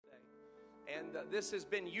And this has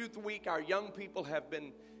been Youth Week. Our young people have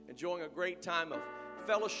been enjoying a great time of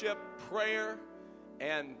fellowship, prayer,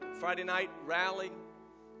 and Friday night rally.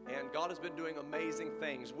 And God has been doing amazing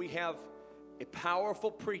things. We have a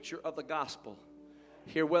powerful preacher of the gospel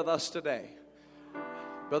here with us today,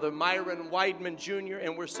 Brother Myron Weidman Jr.,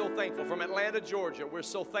 and we're so thankful, from Atlanta, Georgia. We're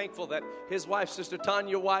so thankful that his wife, Sister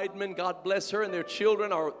Tanya Weidman, God bless her, and their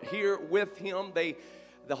children are here with him.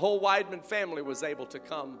 The whole Weidman family was able to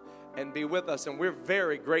come and be with us, and we're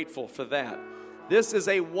very grateful for that. This is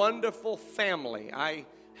a wonderful family. I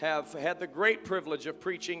have had the great privilege of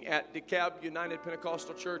preaching at DeKalb United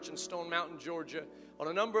Pentecostal Church in Stone Mountain, Georgia, on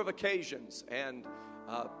a number of occasions, and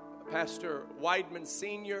Pastor Weidman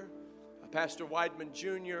Sr., Pastor Weidman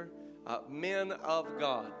Jr., men of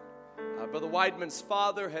God. Brother Weidman's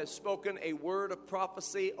father has spoken a word of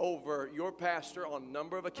prophecy over your pastor on a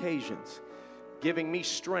number of occasions, giving me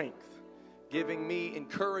strength, giving me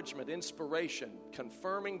encouragement, inspiration,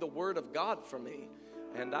 confirming the word of God for me.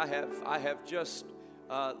 And I have just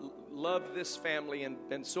loved this family and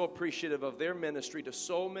been so appreciative of their ministry to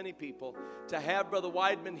so many people. To have Brother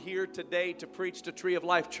Weidman here today to preach to Tree of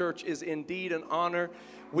Life Church is indeed an honor.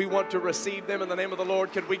 We want to receive them in the name of the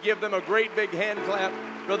Lord. Could we give them a great big hand clap?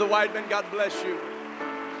 Brother Weidman, God bless you.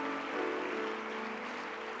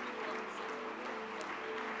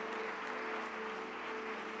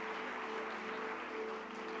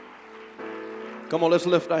 Come on, let's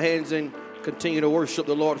lift our hands and continue to worship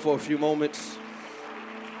the Lord for a few moments.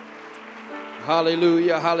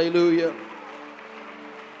 Hallelujah, hallelujah.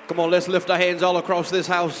 Come on, let's lift our hands all across this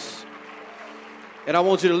house. And I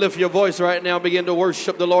want you to lift your voice right now, begin to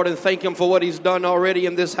worship the Lord and thank Him for what He's done already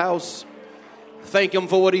in this house. Thank Him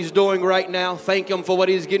for what He's doing right now. Thank Him for what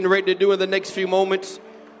He's getting ready to do in the next few moments.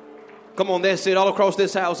 Come on, that's it, all across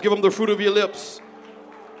this house. Give Him the fruit of your lips.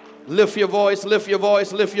 Lift your voice, lift your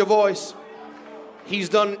voice, lift your voice. He's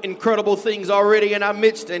done incredible things already in our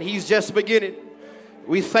midst, and He's just beginning.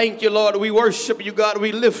 We thank you, Lord. We worship you, God.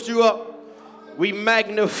 We lift you up. We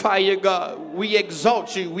magnify you, God. We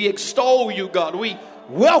exalt you. We extol you, God. We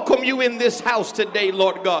welcome you in this house today,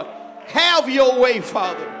 Lord God. Have your way,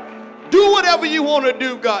 Father. Do whatever you want to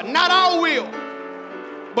do, God. Not our will,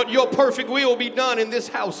 but your perfect will be done in this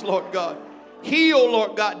house, Lord God. Heal,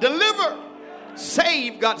 Lord God. Deliver.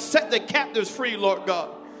 Save, God. Set the captives free, Lord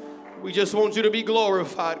God. We just want you to be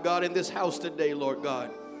glorified, God, in this house today, Lord God.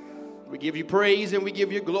 We give you praise and we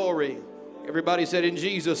give you glory. Everybody said in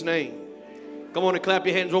Jesus' name. Come on and clap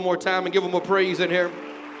your hands one more time and give Him a praise in here.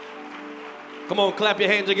 Come on, clap your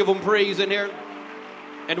hands and give Him praise in here.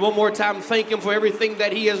 And one more time, thank Him for everything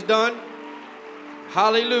that He has done.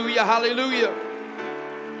 Hallelujah, hallelujah.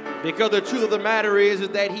 Because the truth of the matter is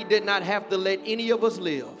that He did not have to let any of us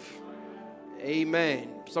live. Amen.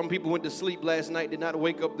 Some people went to sleep last night, did not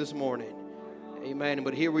wake up this morning. Amen.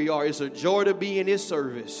 But here we are. It's a joy to be in His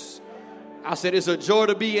service. I said it's a joy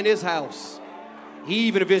to be in His house,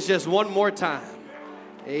 even if it's just one more time.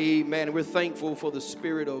 Amen. We're thankful for the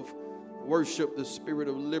spirit of worship, the spirit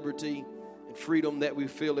of liberty and freedom that we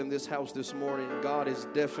feel in this house this morning. God is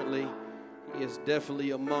definitely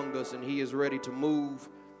among us, and He is ready to move,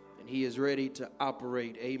 and He is ready to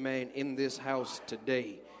operate. Amen. In this house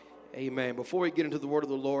today. Amen. Before we get into the word of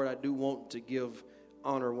the Lord, I do want to give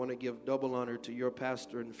honor. I want to give double honor to your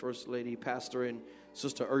pastor and first lady, Pastor and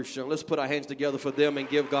Sister Urshan. Let's put our hands together for them and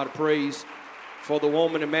give God praise for the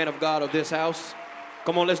woman and man of God of this house.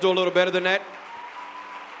 Come on, let's do a little better than that.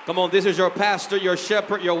 Come on, this is your pastor, your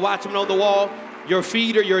shepherd, your watchman on the wall, your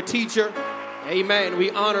feeder, your teacher. Amen.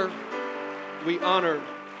 We honor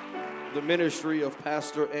the ministry of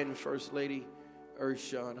Pastor and First Lady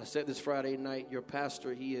Urshan. I said this Friday night, your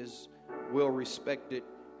pastor, he is well respected,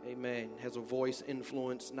 amen, has a voice,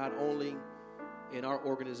 influence, not only in our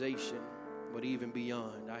organization, but even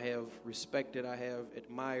beyond. I have respected, I have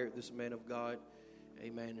admired this man of God,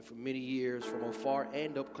 amen, and for many years, from afar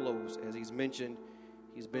and up close. As he's mentioned,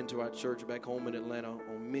 he's been to our church back home in Atlanta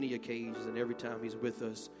on many occasions, and every time he's with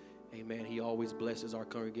us, amen, he always blesses our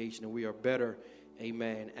congregation, and we are better,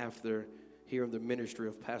 amen, after hearing the ministry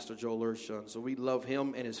of Pastor Joel Urshan. So we love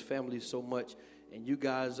him and his family so much. And you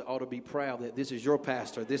guys ought to be proud that this is your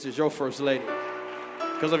pastor. This is your first lady.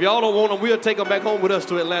 Because if y'all don't want them, we'll take them back home with us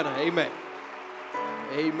to Atlanta. Amen.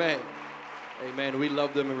 Amen. Amen. We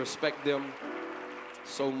love them and respect them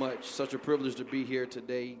so much. Such a privilege to be here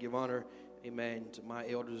today. Give honor, amen, to my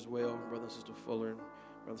elders as well. Brother and Sister Fuller and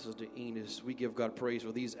Brother and Sister Enos. We give God praise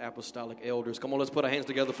for these apostolic elders. Come on, let's put our hands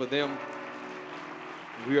together for them.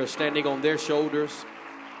 We are standing on their shoulders,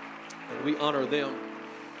 and we honor them.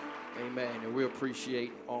 Amen. And we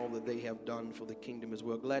appreciate all that they have done for the kingdom as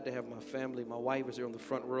well. Glad to have my family. My wife is here on the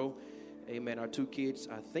front row. Amen. Our 2 kids,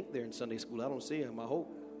 I think they're in Sunday school. I don't see them. I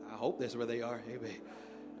hope that's where they are. Amen.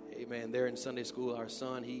 Amen. They're in Sunday school. Our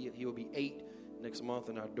son, he will be 8 next month,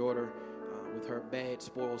 and our daughter, with her bad,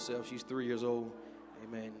 spoiled self, she's 3 years old.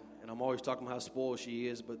 Amen. And I'm always talking about how spoiled she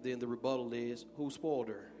is, but then the rebuttal is, who spoiled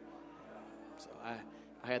her? So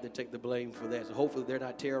I had to take the blame for that. So hopefully they're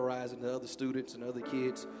not terrorizing the other students and other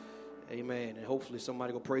kids. Amen. And hopefully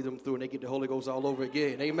somebody will pray them through and they get the Holy Ghost all over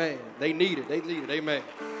again. Amen. They need it. They need it. Amen.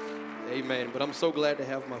 Amen. But I'm so glad to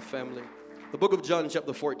have my family. The book of John,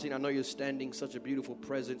 chapter 14. I know you're standing, such a beautiful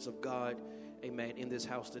presence of God. Amen. In this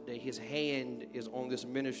house today. His hand is on this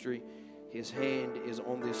ministry. His hand is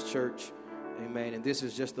on this church. Amen. And this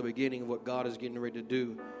is just the beginning of what God is getting ready to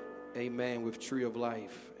do. Amen. With Tree of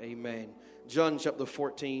Life. Amen. John chapter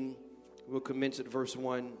 14. We'll commence at verse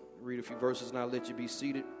 1. Read a few verses and I'll let you be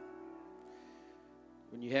seated.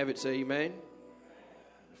 When you have it, say amen.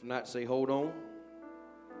 If not, say hold on.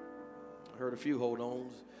 I heard a few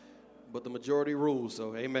hold-ons, but the majority rules,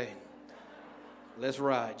 so amen. Let's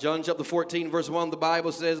ride. John chapter 14, verse 1, the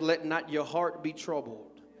Bible says, let not your heart be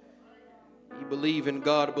troubled. You believe in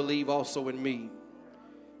God, believe also in me.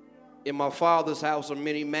 In my Father's house are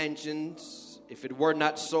many mansions. If it were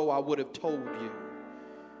not so, I would have told you.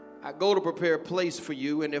 I go to prepare a place for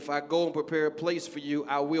you, and if I go and prepare a place for you,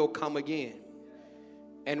 I will come again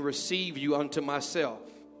and receive you unto myself,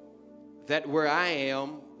 that where I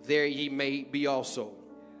am, there ye may be also.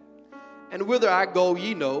 And whither I go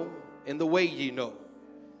ye know, and the way ye know.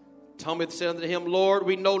 Thomas said unto him, Lord,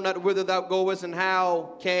 we know not whither thou goest, and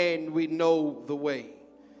how can we know the way?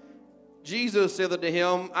 Jesus said unto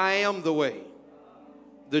him, I am the way,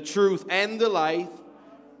 the truth, and the life.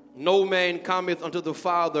 No man cometh unto the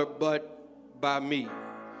Father but by me.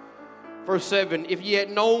 Verse 7, if ye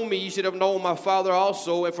had known me, ye should have known my Father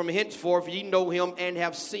also, and from henceforth ye know him and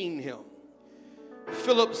have seen him.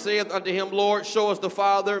 Philip saith unto him, Lord, show us the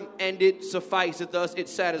Father, and it sufficeth us, it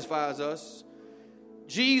satisfies us.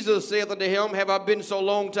 Jesus saith unto him, have I been so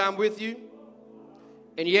long time with you,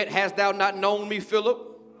 and yet hast thou not known me, Philip?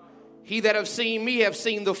 He that hath seen me hath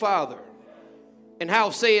seen the Father. And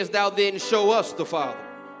how sayest thou then, show us the Father?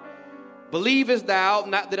 Believest thou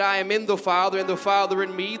not that I am in the Father, and the Father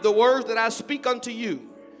in me? The words that I speak unto you,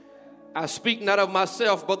 I speak not of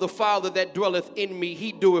myself, but the Father that dwelleth in me,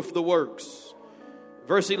 he doeth the works.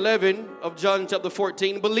 Verse 11 of John chapter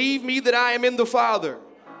 14, believe me that I am in the Father,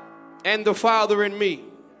 and the Father in me,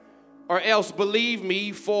 or else believe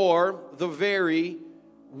me for the very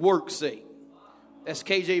work's sake. That's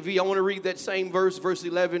KJV. I want to read that same verse, verse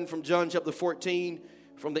 11 from John chapter 14,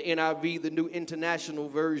 from the NIV, the New International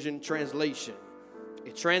Version translation.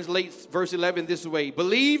 It translates verse 11 this way.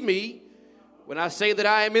 Believe me when I say that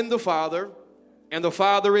I am in the Father, and the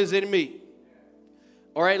Father is in me.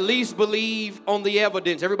 Or at least believe on the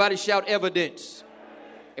evidence. Everybody shout evidence.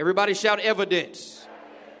 Everybody shout evidence.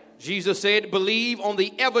 Jesus said, believe on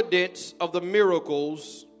the evidence of the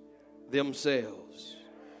miracles themselves.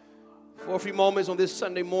 For a few moments on this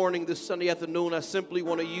Sunday morning, this Sunday afternoon, I simply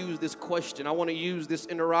want to use this question. I want to use this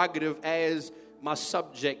interrogative as my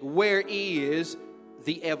subject. Where is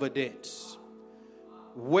the evidence?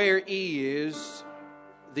 Where is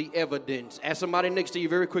the evidence? Ask somebody next to you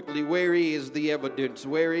very quickly, where is the evidence?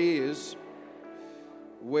 Where is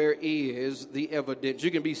the evidence?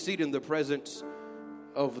 You can be seated in the presence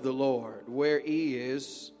of the Lord. Where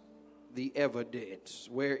is the evidence?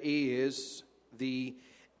 Where is the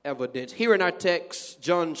evidence? Here in our text,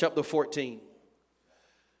 John chapter 14,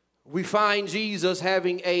 we find Jesus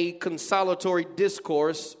having a consolatory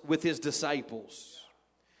discourse with his disciples.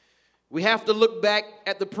 We have to look back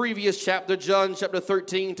at the previous chapter, John chapter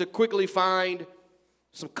 13, to quickly find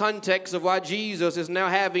some context of why Jesus is now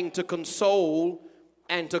having to console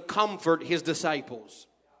and to comfort his disciples.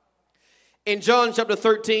 In John chapter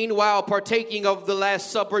 13, while partaking of the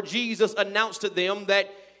Last Supper, Jesus announced to them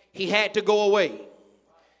that he had to go away.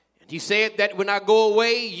 And he said that when I go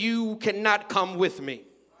away, you cannot come with me.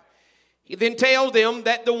 He then tells them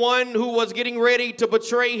that the one who was getting ready to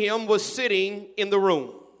betray him was sitting in the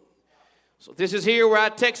room. So this is here where our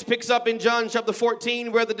text picks up in John chapter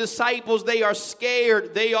 14, where the disciples, they are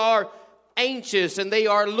scared, they are anxious, and they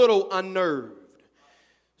are a little unnerved.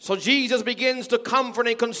 So Jesus begins to comfort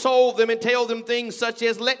and console them and tell them things such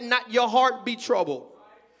as, let not your heart be troubled.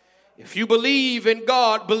 If you believe in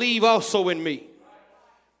God, believe also in me.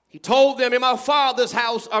 He told them, in my Father's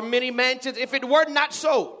house are many mansions. If it were not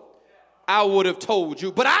so, I would have told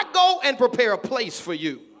you. But I go and prepare a place for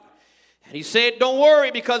you. And he said, don't worry,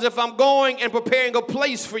 because if I'm going and preparing a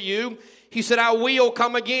place for you, he said, I will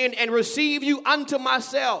come again and receive you unto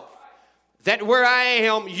myself, that where I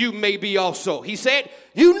am, you may be also. He said,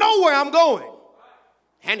 you know where I'm going.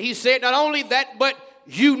 And he said, not only that, but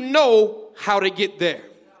you know how to get there.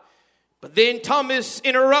 But then Thomas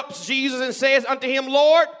interrupts Jesus and says unto him,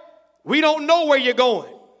 Lord, we don't know where you're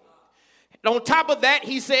going. And on top of that,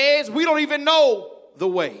 he says, we don't even know the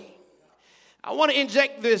way. I want to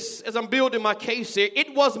inject this as I'm building my case here.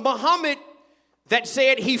 It was Muhammad that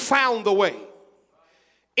said he found the way.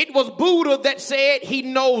 It was Buddha that said he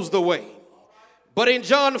knows the way. But in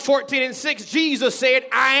John 14:6, Jesus said,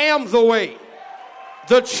 I am the way,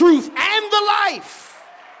 the truth, and the life.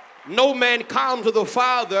 No man comes to the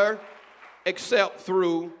Father except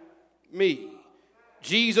through me.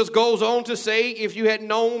 Jesus goes on to say, if you had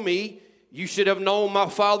known me, you should have known my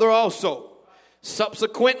Father also.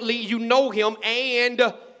 Subsequently, you know him and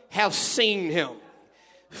have seen him.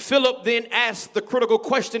 Philip then asked the critical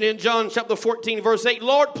question in John chapter 14, verse 8,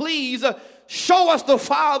 Lord, please show us the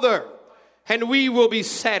Father, and we will be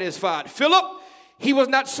satisfied. Philip, he was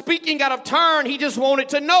not speaking out of turn. He just wanted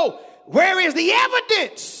to know, where is the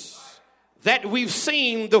evidence that we've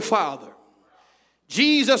seen the Father?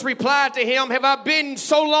 Jesus replied to him, have I been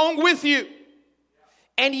so long with you?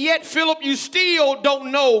 And yet, Philip, you still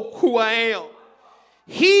don't know who I am.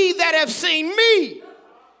 He that have seen me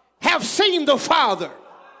have seen the Father.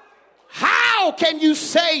 How can you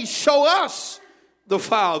say, show us the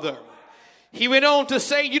Father? He went on to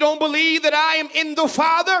say, you don't believe that I am in the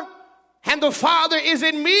Father and the Father is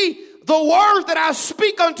in me? The words that I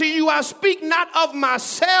speak unto you, I speak not of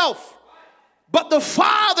myself, but the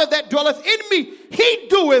Father that dwelleth in me, he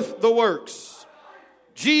doeth the works.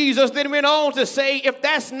 Jesus then went on to say, if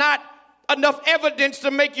that's not enough evidence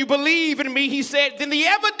to make you believe in me, he said, then the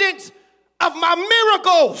evidence of my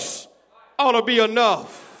miracles ought to be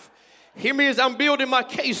enough. Hear me as I'm building my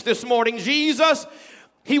case this morning. Jesus,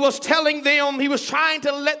 he was telling them, he was trying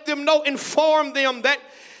to let them know, inform them that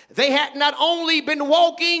they had not only been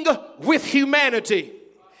walking with humanity,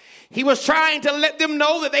 he was trying to let them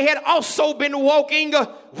know that they had also been walking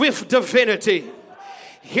with divinity.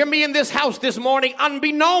 Hear me in this house this morning.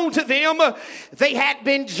 Unbeknown to them, they had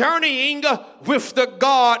been journeying with the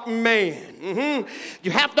God-man.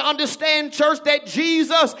 You have to understand, church, that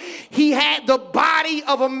Jesus, he had the body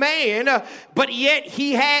of a man, but yet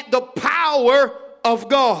he had the power of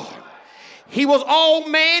God. He was all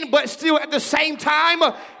man, but still at the same time,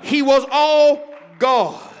 he was all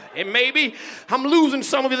God. And maybe I'm losing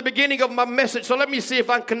some of you at the beginning of my message, so let me see if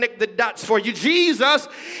I can connect the dots for you. Jesus,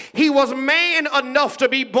 he was man enough to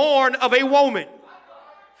be born of a woman,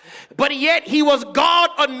 but yet he was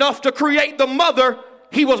God enough to create the mother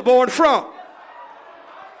he was born from.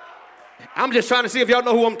 I'm just trying to see if y'all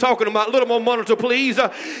know who I'm talking about. A little more monitor, please.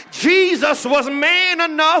 Jesus was man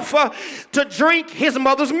enough to drink his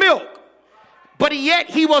mother's milk, but yet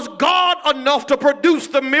he was God enough to produce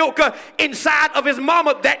the milk inside of his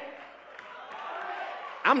mama.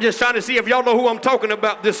 I'm just trying to see if y'all know who I'm talking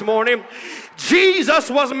about this morning. Jesus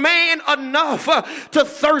was man enough to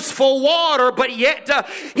thirst for water, but yet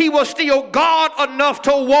he was still God enough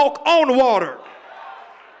to walk on water.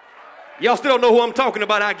 Y'all still don't know who I'm talking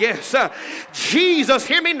about, I guess. Jesus,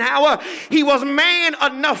 hear me now, he was man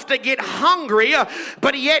enough to get hungry,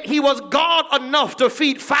 but yet he was God enough to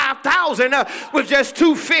feed 5,000 with just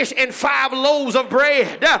 2 fish and 5 loaves of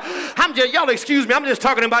bread. Y'all excuse me, I'm just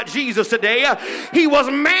talking about Jesus today. He was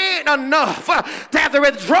man enough to have to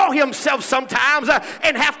withdraw himself sometimes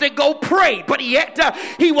and have to go pray, but yet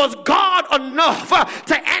he was God enough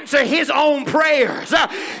to answer his own prayers.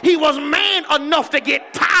 He was man enough to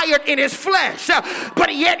get tired in his flesh,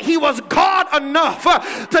 but yet he was God enough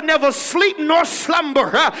to never sleep nor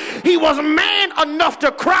slumber. He was man enough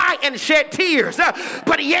to cry and shed tears,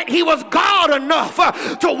 but yet he was God enough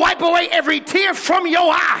to wipe away every tear from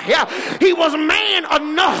your eye. He was man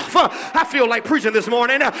enough, I feel like preaching this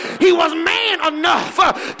morning, he was man enough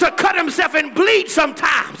to cut himself and bleed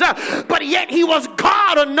sometimes, but yet he was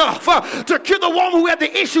God enough to cure the woman who had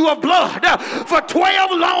the issue of blood for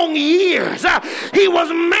 12 long years. He was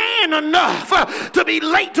man enough to be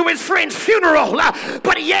late to his friend's funeral,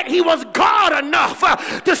 but yet he was God enough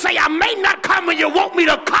to say, I may not come when you want me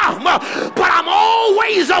to come, but I'm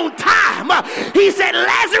always on time. He said,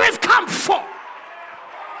 Lazarus, come forth.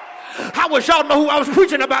 I wish y'all know who I was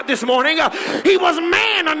preaching about this morning. He was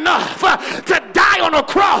man enough to die on a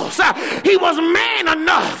cross. He was man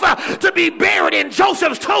enough to be buried in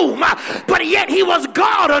Joseph's tomb, but yet he was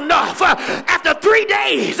God enough after 3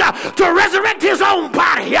 days to resurrect his own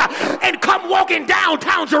body and come walking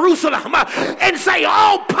downtown Jerusalem and say,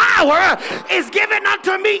 all power is given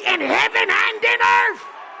unto me in heaven and in earth.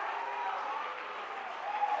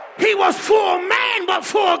 He was full man, but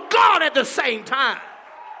full God at the same time.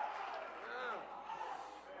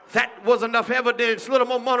 That was enough evidence. Little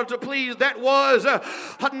more monitor, please. That was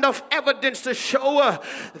enough evidence to show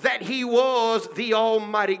that he was the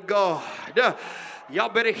Almighty God. Y'all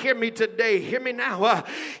better hear me today. Hear me now.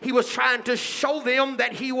 He was trying to show them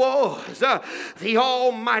that he was the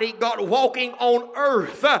Almighty God walking on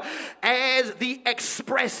earth as the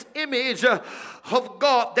express image of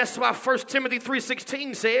God. That's why 1 Timothy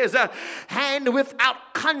 3:16 says, and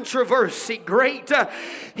without controversy, great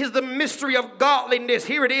is the mystery of godliness.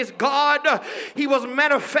 Here it is. God, he was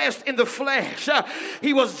manifest in the flesh.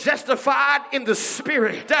 He was justified in the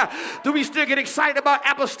spirit. Do we still get excited about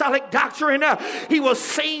apostolic doctrine? He was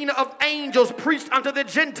seen of angels, preached unto the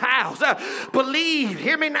Gentiles, believed,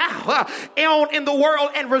 hear me now, on in the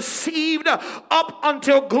world and received up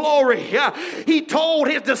until glory. He told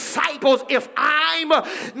his disciples, if I'm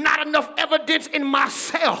not enough evidence in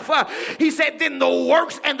myself, he said, then the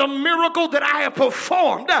works and the miracle that I have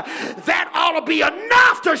performed, that ought to be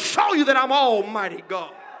enough to show you that I'm Almighty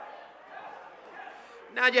God.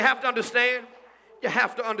 Now you have to understand. You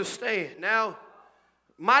have to understand. Now,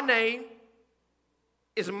 my name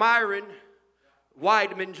is Myron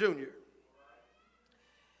Weidman Jr.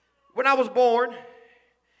 When I was born,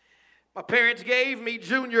 my parents gave me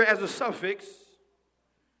Junior as a suffix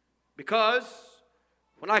because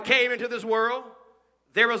when I came into this world,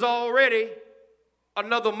 there was already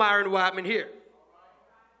another Myron Weidman here.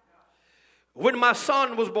 When my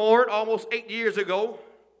son was born almost 8 years ago,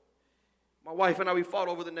 my wife and I, we fought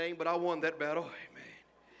over the name, but I won that battle. Amen.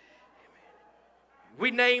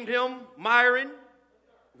 We named him Myron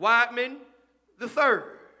Weidman III.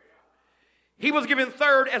 He was given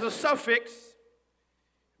third as a suffix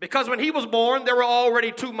because when he was born, there were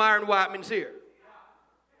already two Myron Weidmans here.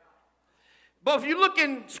 But if you look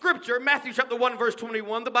in Scripture, Matthew chapter 1, verse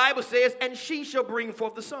 21, the Bible says, and she shall bring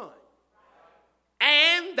forth the son,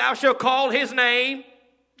 and thou shalt call his name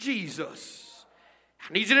Jesus.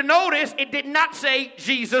 I need you to notice, it did not say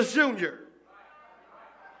Jesus Jr.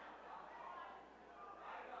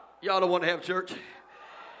 Y'all don't want to have church.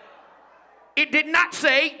 It did not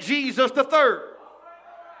say Jesus the third.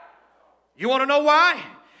 You want to know why?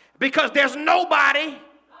 Because there's nobody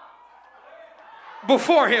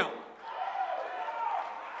before him.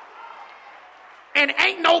 And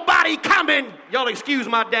ain't nobody coming, y'all excuse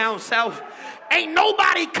my down south, ain't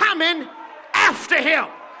nobody coming after him.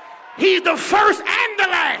 He's the first and the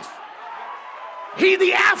last. He's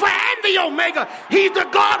the Alpha and the Omega. He's the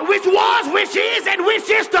God which was, which is, and which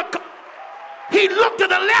is to come. He looked to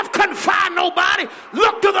the left, couldn't find nobody.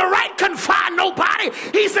 Looked to the right, couldn't find nobody.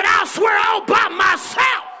 He said, I'll swear all by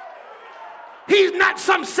myself. He's not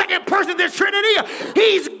some second person of the Trinity.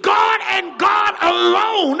 He's God and God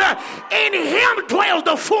alone. In him dwells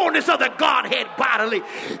the fullness of the Godhead bodily.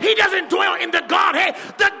 He doesn't dwell in the Godhead.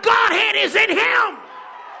 The Godhead is in him.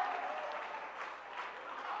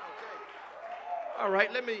 All right,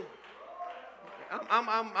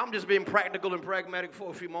 I'm just being practical and pragmatic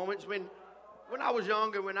for a few moments. When I was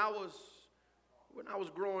younger, when I was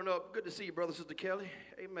growing up, good to see you, brother, sister Kelly.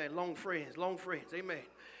 Amen. Long friends. Amen.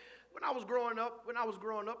 When I was growing up,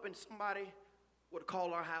 and somebody would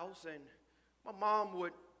call our house, and my mom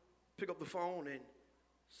would pick up the phone, and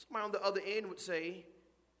somebody on the other end would say,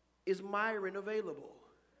 is Myron available?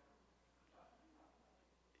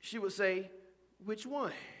 She would say, which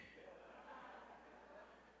one?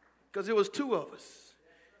 Because there was two of us.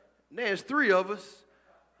 Now there's three of us.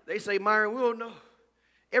 They say, Myron, we don't know.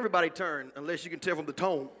 Everybody turn, unless you can tell from the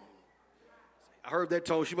tone. I heard that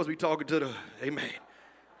tone. She must be talking to the, amen,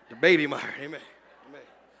 the baby Myron. Amen. Amen.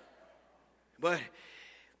 But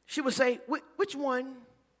she would say, which one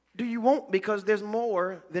do you want? Because there's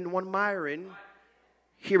more than one Myron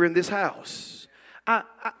here in this house. I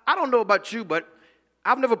don't know about you, but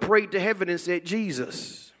I've never prayed to heaven and said,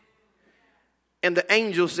 Jesus. And the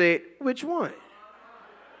angel said, which one?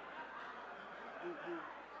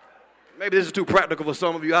 Maybe this is too practical for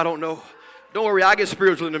some of you. I don't know. Don't worry, I'll get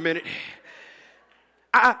spiritual in a minute.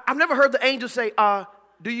 I've never heard the angel say,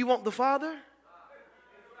 do you want the Father?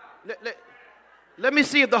 Let me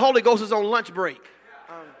see if the Holy Ghost is on lunch break.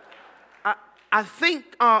 I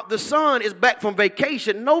think the Son is back from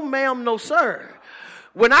vacation. No, ma'am, no, sir.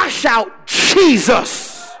 When I shout,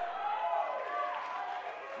 Jesus,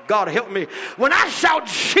 God help me. When I shout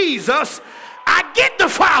Jesus, I get the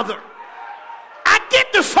Father. I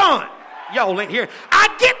get the Son. Y'all ain't here.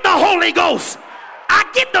 I get the Holy Ghost. I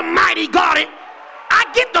get the mighty God. I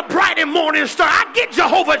I get the bright and morning star. I get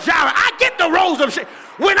Jehovah Jireh. I get the rose of Sharon.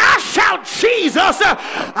 When I shout Jesus,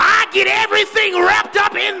 I get everything wrapped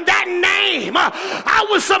up in that name. I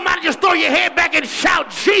wish somebody just throw your head back and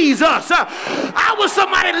shout Jesus. I wish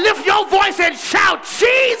somebody lift your voice and shout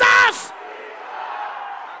Jesus.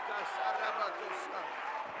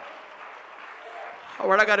 All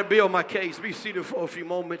right, I got to build my case. Be seated for a few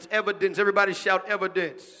moments. Evidence. Everybody shout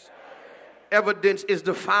evidence. Evidence is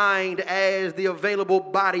defined as the available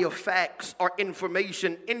body of facts or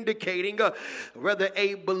information indicating whether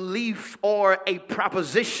a belief or a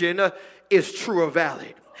proposition is true or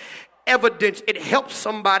valid. Evidence, it helps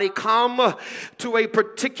somebody come to a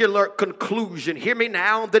particular conclusion. Hear me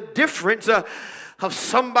now. The difference of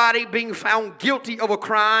somebody being found guilty of a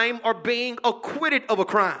crime or being acquitted of a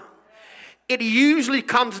crime, it usually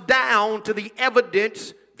comes down to the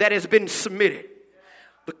evidence that has been submitted.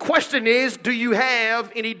 The question is, do you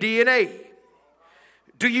have any DNA?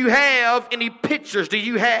 Do you have any pictures? Do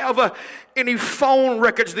you have any phone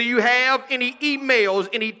records? Do you have any emails,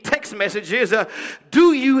 any text messages?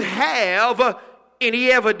 Do you have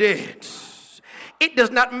any evidence? It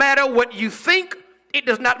does not matter what you think. It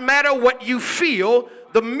does not matter what you feel.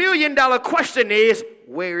 The million-dollar question is,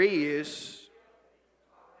 where is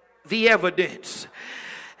the evidence?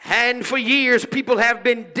 And for years, people have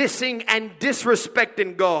been dissing and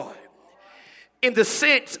disrespecting God in the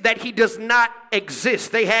sense that he does not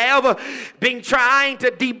exist. They have been trying to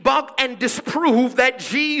debunk and disprove that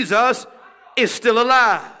Jesus is still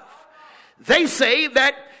alive. They say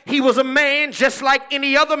that he was a man just like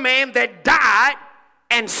any other man that died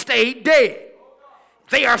and stayed dead.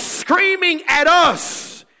 They are screaming at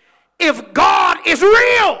us, if God is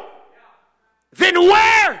real, then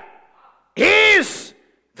where is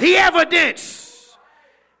the evidence?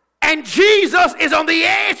 And Jesus is on the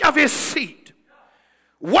edge of his seat,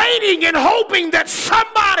 waiting and hoping that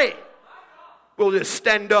somebody will just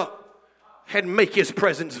stand up and make his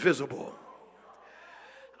presence visible.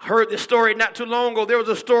 I heard this story not too long ago. There was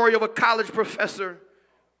a story of a college professor.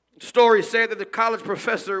 The story said that the college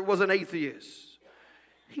professor was an atheist.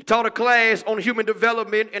 He taught a class on human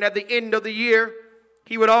development, and at the end of the year,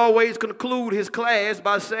 he would always conclude his class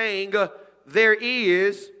by saying, there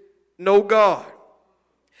is no God.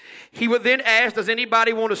 He would then ask, does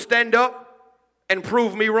anybody want to stand up and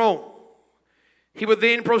prove me wrong? He would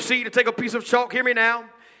then proceed to take a piece of chalk. Hear me now.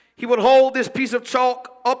 He would hold this piece of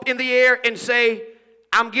chalk up in the air and say,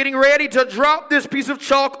 I'm getting ready to drop this piece of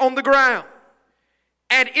chalk on the ground.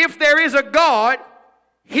 And if there is a God,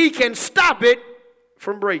 he can stop it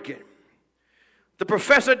from breaking. The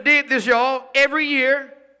professor did this, y'all, every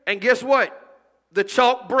year. And guess what? The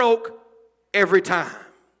chalk broke every time.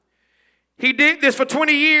 He did this for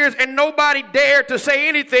 20 years and nobody dared to say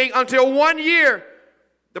anything until one year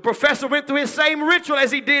the professor went through his same ritual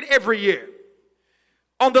as he did every year.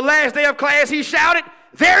 On the last day of class, he shouted,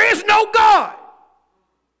 there is no God.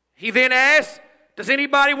 He then asked, does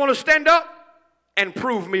anybody want to stand up and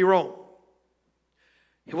prove me wrong?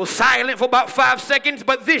 He was silent for about 5 seconds,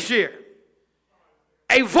 but this year,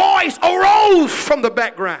 a voice arose from the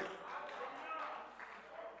background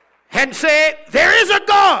and said, there is a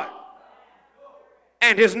God,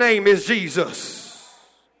 and his name is Jesus.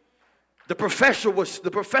 The professor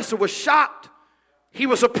was shocked. He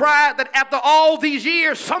was surprised that after all these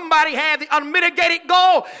years, somebody had the unmitigated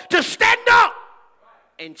goal to stand up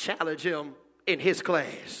and challenge him in his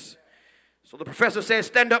class. So the professor said,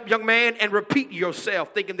 stand up, young man, and repeat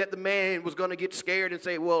yourself, thinking that the man was going to get scared and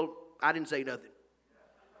say, well, I didn't say nothing.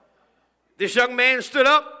 This young man stood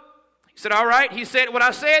up. He said, all right. He said what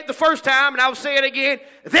I said the first time, and I'll say it again.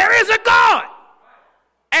 There is a God,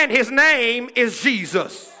 and his name is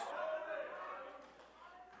Jesus.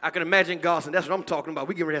 I can imagine God saying, that's what I'm talking about.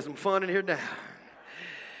 We get ready to have some fun in here now.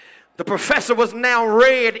 The professor was now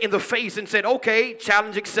red in the face and said, okay,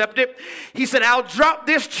 challenge accepted. He said, I'll drop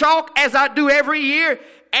this chalk as I do every year,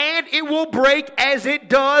 and it will break as it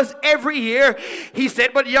does every year. He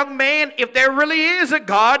said, but young man, if there really is a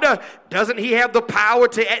God, doesn't he have the power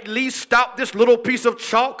to at least stop this little piece of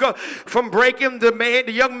chalk from breaking? The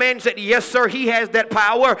young man said, yes, sir, he has that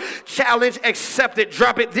power. Challenge accepted.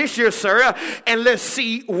 Drop it this year, sir, and let's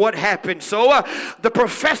see what happens. So the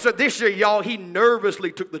professor this year, y'all, he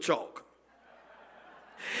nervously took the chalk,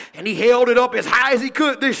 and he held it up as high as he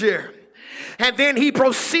could this year. And then he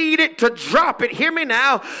proceeded to drop it. Hear me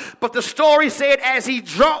now. But the story said as he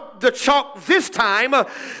dropped the chalk this time,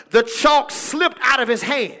 the chalk slipped out of his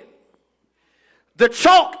hand. The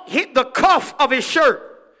chalk hit the cuff of his shirt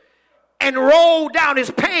and rolled down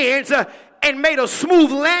his pants and made a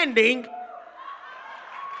smooth landing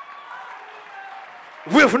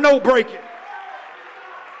with no breaking.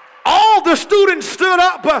 all the students stood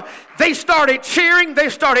up, they started cheering, they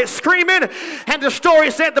started screaming, and the story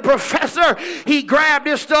said the professor, he grabbed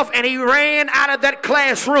his stuff and he ran out of that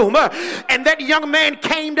classroom. And that young man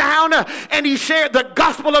came down and he shared the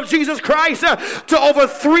gospel of Jesus Christ to over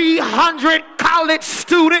 300 college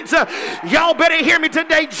students. Y'all better hear me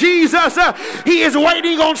today. Jesus, he is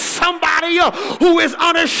waiting on somebody who is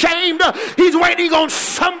unashamed. He's waiting on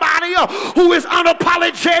somebody who is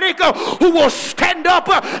unapologetic, who will stand up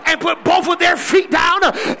and put both of their feet down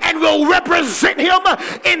and will represent him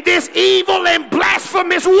in this evil and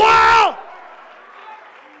blasphemous world.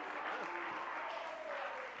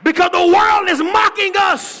 Because the world is mocking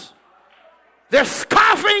us. They're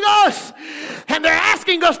scoffing us, and they're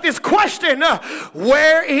asking us this question,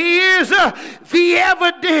 where is the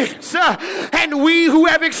evidence? And we who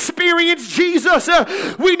have experienced Jesus,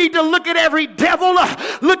 we need to look at every devil,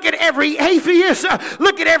 look at every atheist,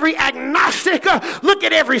 look at every agnostic, look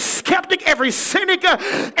at every skeptic, every cynic,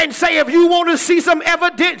 and say, if you want to see some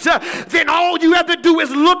evidence, then all you have to do is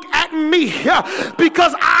look at me,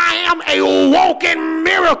 because I am a walking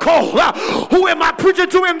miracle. Who am I preaching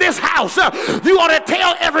to in this house? You ought to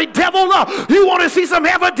tell every devil, you want to see some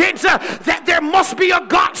evidence that there must be a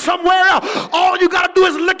God somewhere. All you got to do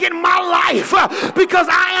is look at my life, because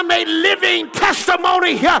I am a living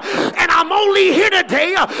testimony, and I'm only here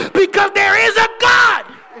today because there is a God.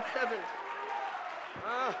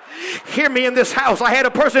 Hear me in this house. I had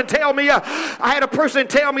a person tell me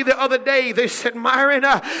the other day, they said, Myron,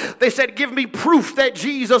 they said, give me proof that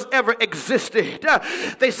Jesus ever existed.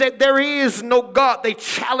 They said, there is no God. They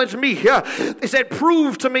challenged me. They said,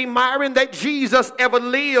 prove to me, Myron, that Jesus ever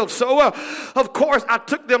lived. So, of course, I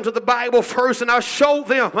took them to the Bible first, and I showed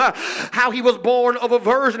them how he was born of a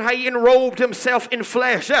virgin, how he enrobed himself in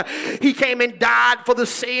flesh. He came and died for the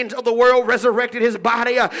sins of the world, resurrected his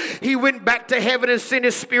body. He went back to heaven and sent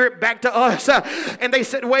his spirit back to us. And they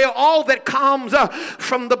said, well, all that comes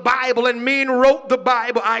from the Bible, and men wrote the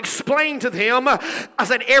Bible. I explained to them, I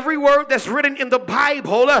said, every word that's written in the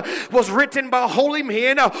Bible was written by holy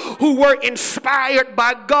men who were inspired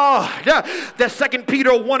by God. That's 2 Peter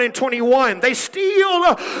 1:21. They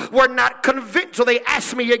still were not convinced, so they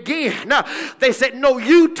asked me again. They said, no,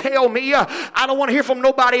 you tell me. I don't want to hear from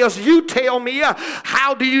nobody else. You tell me,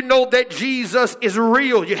 how do you know that Jesus is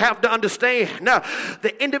real? You have to understand,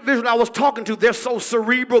 the individual I was talking to, they're so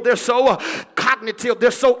cerebral, they're so cognitive, they're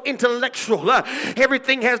so intellectual.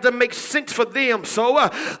 Everything has to make sense for them. So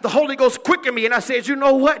the Holy Ghost quickened me, and I said, you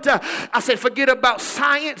know what? I said, forget about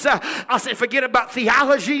science. I said, forget about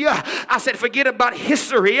theology. I said, forget about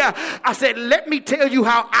history. I said, let me tell you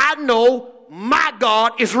how I know my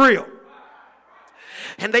God is real.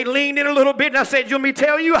 And they leaned in a little bit, and I said, you want me to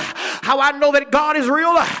tell you how I know that God is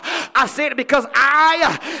real? I said, because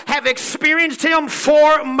I have experienced him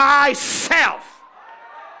for myself.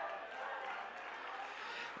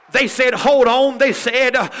 They said, hold on. They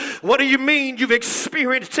said, what do you mean you've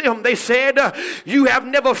experienced him? They said, you have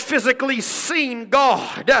never physically seen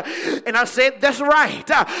God. And I said, that's right.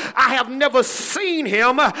 I have never seen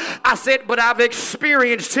him. I said, but I've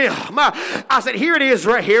experienced him. I said, here it is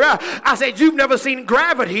right here. I said, you've never seen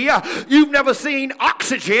gravity. You've never seen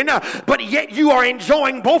oxygen, but yet you are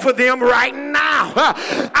enjoying both of them right now.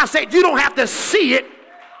 I said, you don't have to see it.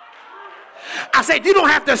 I said, you don't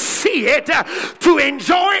have to see it to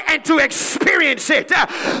enjoy and to experience it.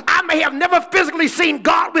 I may have never physically seen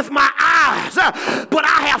God with my eyes, but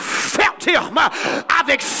I have felt him. I've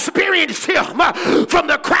experienced him from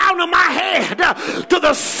the crown of my head to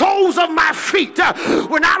the soles of my feet.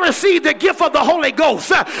 When I received the gift of the Holy Ghost,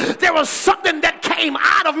 there was something that came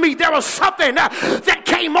out of me. There was something that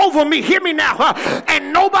came over me. Hear me now.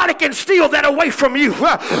 And nobody can steal that away from you.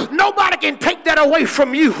 Nobody can take that away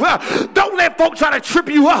from you. Don't let folks try to trip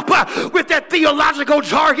you up with their theological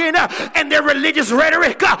jargon and their religious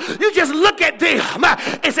rhetoric. You just look at them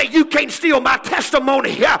and say, you can't steal my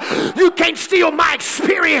testimony. You can't steal my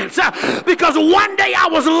experience, because one day I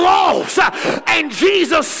was lost and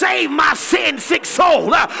Jesus saved my sin-sick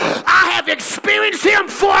soul. I have experienced him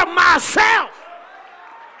for myself.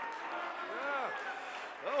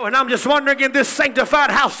 And I'm just wondering, in this sanctified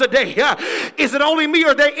house today, is it only me, or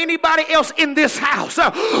is there anybody else in this house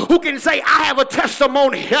who can say, I have a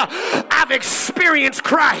testimony? I've experienced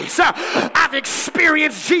Christ. I've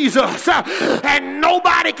experienced Jesus. And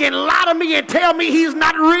nobody can lie to me and tell me he's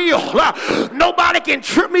not real. Nobody can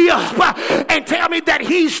trip me up and tell me that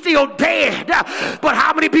he's still dead. But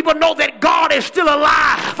how many people know that God is still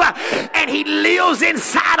alive and he lives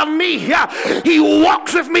inside of me? He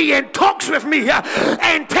walks with me and talks with me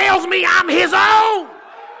and tells me I'm his own.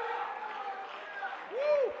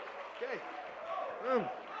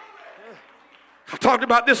 I talked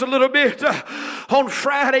about this a little bit on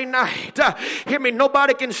Friday night. Hear me,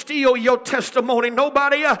 nobody can steal your testimony.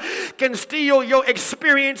 Nobody can steal your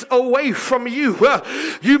experience away from you.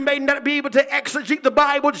 You may not be able to exegete the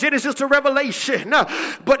Bible, Genesis to Revelation,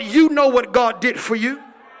 but you know what God did for you.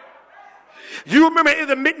 You remember in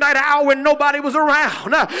the midnight hour when nobody was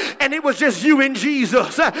around and it was just you and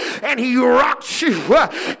Jesus and he rocked you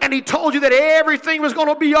and he told you that everything was going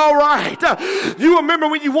to be all right. You remember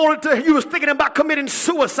when you was thinking about committing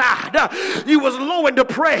suicide. You was low and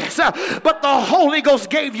depressed, but the Holy Ghost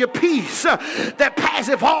gave you peace that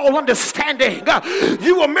passeth all understanding.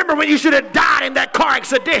 You remember when you should have died in that car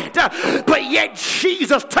accident, but yet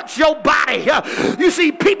Jesus touched your body. You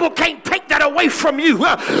see, people can't take that away from you.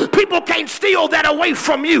 People can't steal that away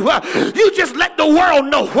from you. You just let the world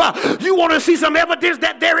know. You want to see some evidence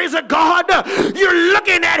that there is a God? You're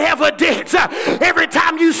looking at evidence. Every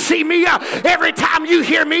time you see me, every time you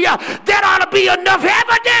hear me, that ought to be enough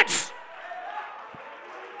evidence.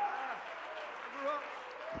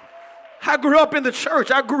 I grew up in the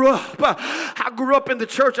church. I grew up in the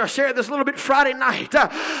church. I shared this a little bit Friday night.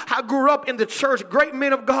 I grew up in the church. Great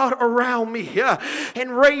men of God around me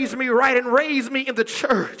and raised me right and raised me in the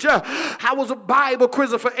church. I was a Bible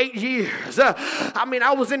quizzer for 8 years.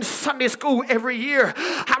 I was in Sunday school every year.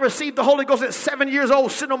 I received the Holy Ghost at 7 years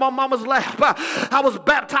old, sitting on my mama's lap. I was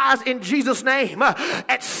baptized in Jesus' name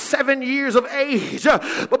at 7 years of age.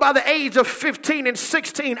 But by the age of 15 and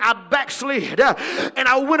 16, I backslid and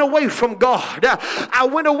I went away from God. I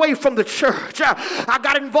went away from the church. I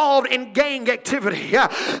got involved in gang activity.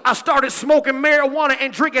 I started smoking marijuana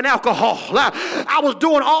and drinking alcohol. I was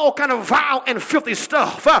doing all kind of vile and filthy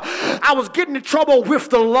stuff. I was getting in trouble with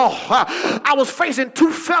the law. I was facing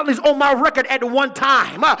 2 felonies on my record at one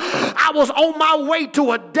time. I was on my way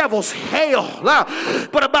to a devil's hell.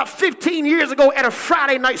 But about 15 years ago at a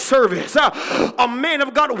Friday night service, a man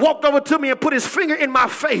of God walked over to me and put his finger in my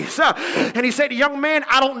face. And he said, "Young man,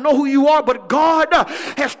 I don't know who you are, but God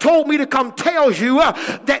has told me to come tell you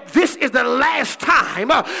that this is the last time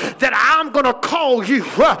that I'm going to call you."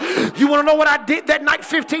 You want to know what I did that night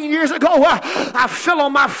 15 years ago? I fell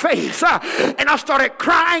on my face and I started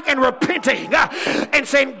crying and repenting and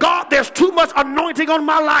saying, "God, there's too much anointing on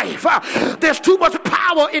my life. There's too much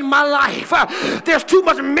power in my life. There's too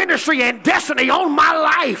much ministry and destiny on my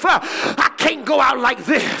life. I can't go out like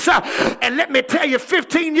this." And let me tell you,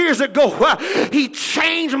 15 years ago, he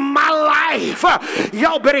changed my life.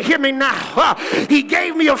 Y'all better hear me now. He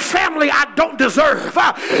gave me a family I don't deserve.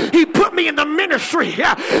 He put me in the ministry.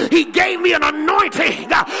 He gave me an anointing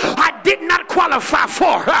I did not qualify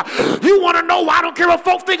for. You want to know why I don't care what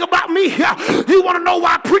folks think about me? You want to know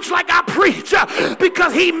why I preach like I preach?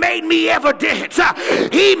 Because he made me evidence.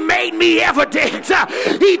 He made me evidence.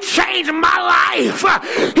 He changed my life.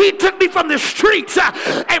 He took me from the streets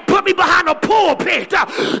and put me behind a pulpit.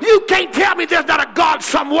 You can't tell me there's not a God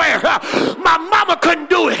somewhere. My mama couldn't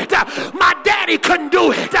do it. My daddy couldn't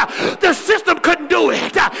do it. The system couldn't do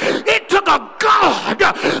it. It took a God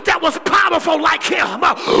that was powerful like him,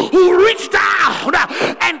 who reached down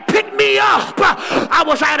and picked me up. I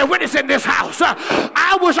wish I had a witness in this house.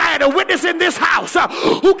 I wish I had a witness in this house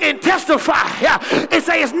who can testify and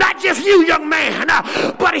say, "It's not just you, young man,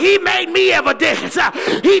 but he made me evidence.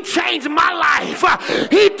 He changed my life.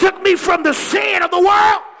 He took me from the sin of the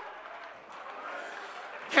world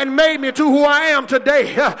and made me to who I am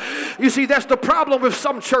today." You see, that's the problem with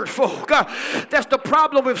some church folk. That's the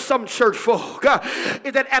problem with some church folk.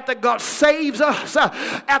 Is that after God saves us,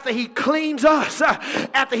 after he cleans us,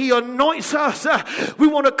 after he anoints us, we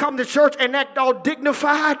want to come to church and act all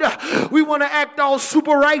dignified. We want to act all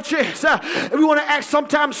super righteous. We want to act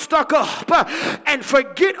sometimes stuck up and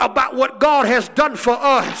forget about what God has done for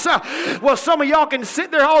us. Well, some of y'all can sit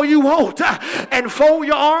there all you want and fold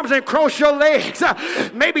your arms and cross your legs.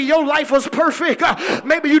 Maybe your life was perfect.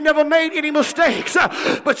 Maybe you never made any mistakes.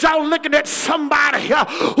 But y'all looking at somebody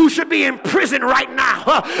who should be in prison right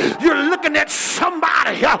now. You're looking at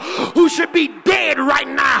somebody who should be dead right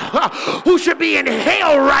now. Who should be in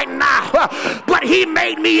hell right now. But he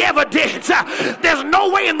made me evidence. There's no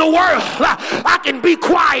way in the world I can be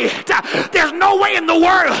quiet. There's no way in the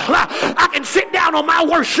world I can sit down on my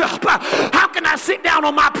worship. How can I sit down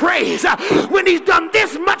on my praise when he's done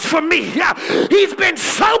this much for me? He's been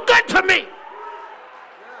so good to me.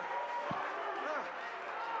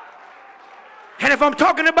 And if I'm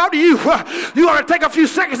talking about you, you ought to take a few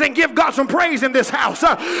seconds and give God some praise in this house.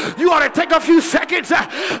 You ought to take a few seconds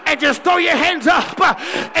and just throw your hands up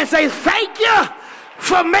and say, "Thank you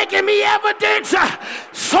for making me evidence."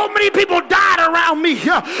 So many people died around me.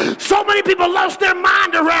 So many people lost their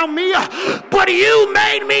mind around me. But you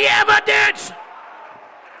made me evidence.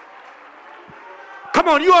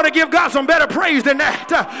 on, you ought to give God some better praise than that.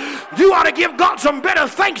 You ought to give God some better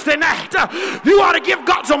thanks than that. You ought to give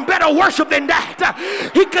God some better worship than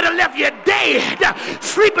that. He could have left you dead,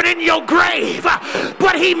 sleeping in your grave,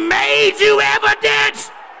 but he made you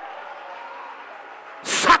evidence.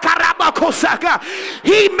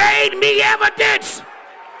 He made me evidence.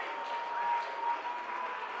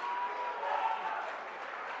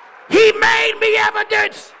 He made me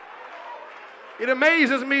evidence. It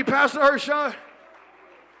amazes me, Pastor Hershon.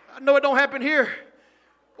 I know it don't happen here.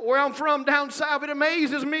 But where I'm from, down south, it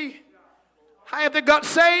amazes me how if they got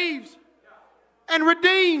saved and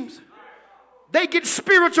redeemed, they get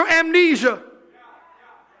spiritual amnesia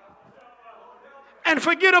and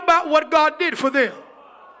forget about what God did for them.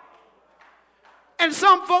 And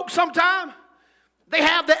some folks sometimes, they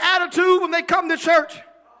have the attitude when they come to church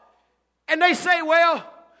and they say, well,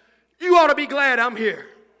 you ought to be glad I'm here.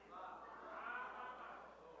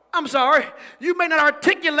 I'm sorry, you may not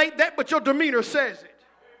articulate that, but your demeanor says it.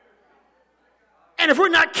 And if we're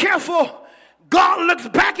not careful, God looks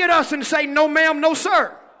back at us and say, no ma'am, no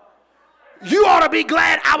sir. You ought to be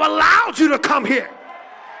glad I allowed you to come here.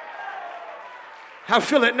 I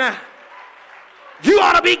feel it now. You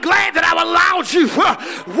ought to be glad that I allowed you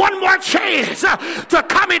one more chance to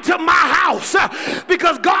come into my house,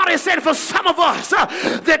 because God has said for some of us,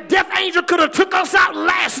 the death angel could have took us out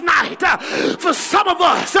last night. For some of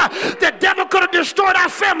us, the devil could have destroyed our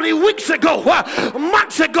family weeks ago,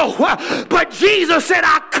 months ago. But Jesus said,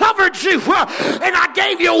 I covered you and I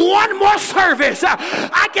gave you one more service.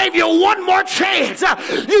 I gave you one more chance.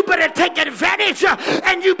 You better take advantage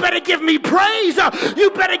and you better give me praise.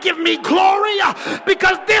 You better give me glory,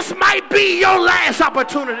 because this might be your last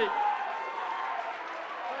opportunity.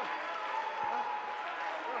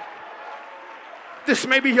 This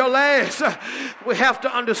may be your last. We have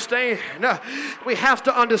to understand. We have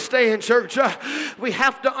to understand, church. We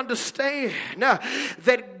have to understand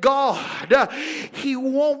that God, He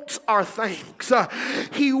wants our thanks.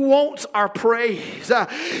 He wants our praise.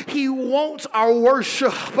 He wants our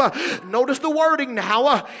worship. Notice the wording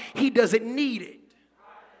now. He doesn't need it.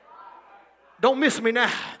 Don't miss me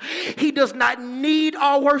now. He does not need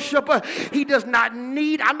our worship. He does not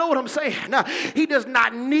need, I know what I'm saying. He does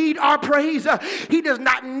not need our praise. He does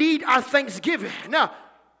not need our thanksgiving.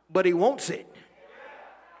 But he wants it.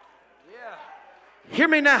 Hear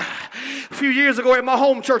me now. A few years ago at my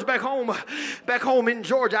home church back home in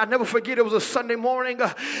Georgia, I'll never forget, it was a Sunday morning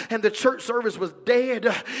and the church service was dead.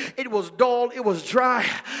 It was dull. It was dry.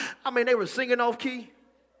 I mean, they were singing off key.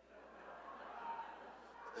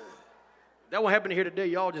 That won't happen here today.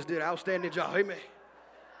 Y'all just did an outstanding job. Amen.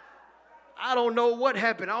 I don't know what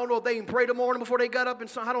happened. I don't know if they even prayed the morning before they got up and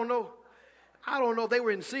sung. I don't know. I don't know if they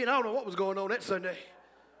were in sin. I don't know what was going on that Sunday.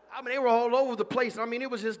 I mean, they were all over the place. I mean,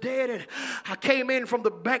 it was just dead. And I came in from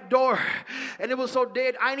the back door, and it was so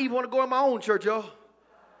dead, I didn't even want to go in my own church, y'all.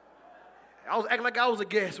 I was acting like I was a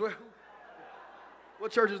guest.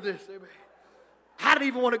 What church is this? Amen. I didn't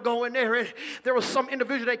even want to go in there. And there was some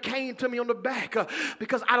individual that came to me on the back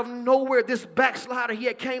because out of nowhere, this backslider, he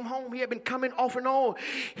had came home. He had been coming off and on.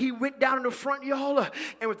 He went down in the front, y'all,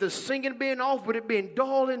 and with the singing being off, with it being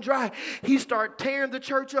dull and dry, he started tearing the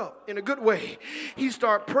church up in a good way. He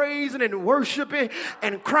started praising and worshiping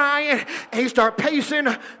and crying, and he started pacing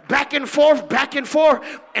back and forth,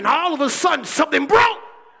 and all of a sudden, something broke.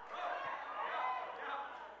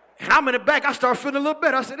 And I'm in the back. I start feeling a little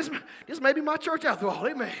better. I said, this may be my church after all.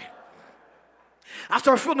 Amen. I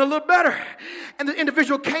started feeling a little better. And the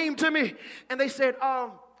individual came to me and they said,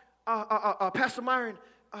 Pastor Myron,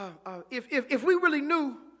 if we really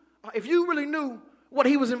knew, if you really knew what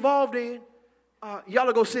he was involved in, y'all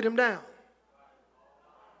will go sit him down.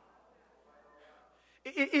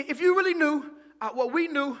 If you really knew what we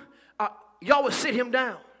knew, y'all would sit him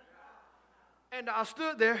down. And I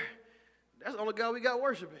stood there. That's the only guy we got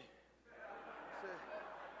worshiping.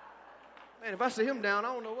 Man, if I sit him down,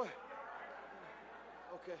 I don't know what.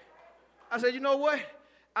 Okay. I said, you know what?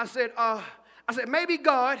 I said, maybe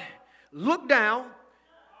God looked down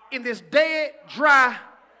in this dead, dry,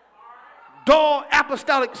 dull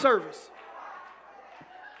apostolic service.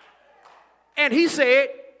 And he said,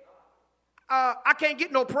 I can't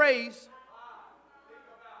get no praise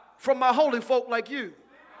from my holy folk like you.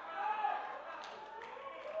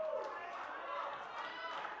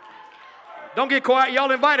 Don't get quiet.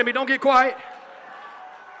 Y'all invited me. Don't get quiet.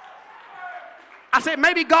 I said,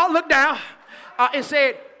 maybe God looked down and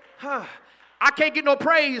said, I can't get no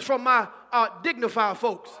praise from my dignified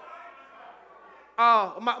folks.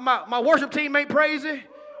 My worship team ain't praising.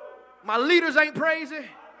 My leaders ain't praising.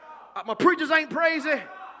 My preachers ain't praising.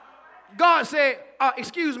 God said,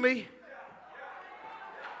 excuse me.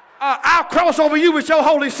 I'll cross over you with your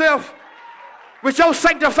holy self, with your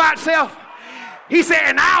sanctified self. He said,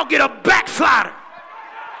 and I'll get a backslider.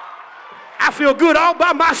 I feel good all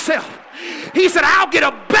by myself. He said, I'll get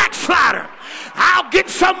a backslider. I'll get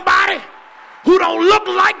somebody who don't look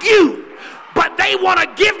like you, but they want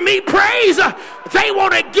to give me praise. They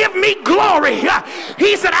want to give me glory.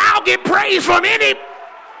 He said, I'll get praise from any.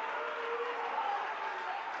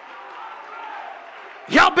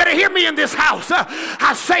 Y'all better hear me in this house.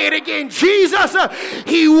 I say it again. Jesus,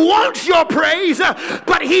 he wants your praise,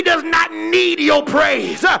 but he does not need your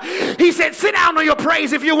praise. He said, sit down on your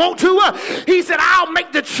praise if you want to. He said, I'll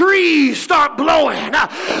make the trees start blowing.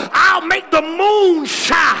 I'll make the moon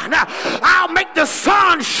shine. I'll make the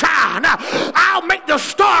sun shine. I'll make the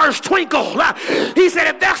stars twinkle. He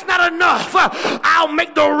said, if that's not enough, I'll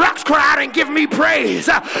make the rocks cry out and give me praise.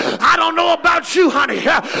 I don't know about you, honey,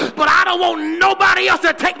 but I don't want nobody else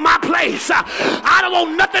to take my place. I don't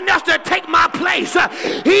want nothing else to take my place.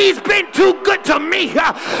 He's been too good to me.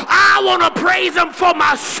 I want to praise him for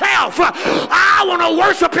myself. I want to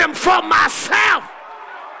worship him for myself.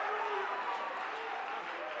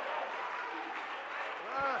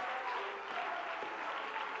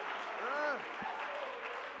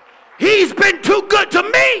 He's been too good to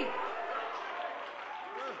me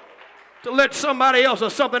to let somebody else or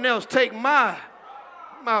something else take my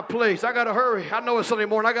place. I got to hurry. I know it's Sunday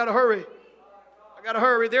morning. I got to hurry.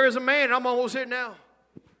 There is a man. I'm almost here now.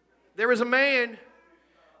 There is a man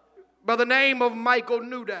by the name of Michael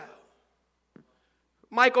Newdow.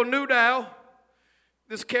 Michael Newdow,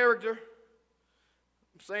 this character,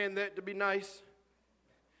 I'm saying that to be nice,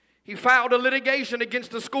 he filed a litigation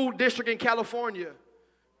against the school district in California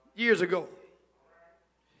years ago.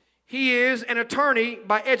 He is an attorney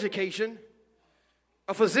by education,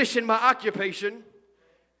 a physician by occupation,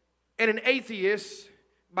 and an atheist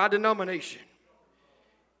by denomination.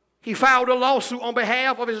 He filed a lawsuit on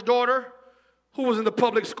behalf of his daughter who was in the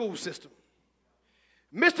public school system.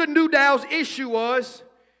 Mr. Newdow's issue was,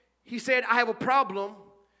 he said, I have a problem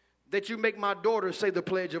that you make my daughter say the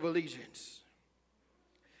Pledge of Allegiance.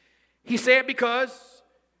 He said because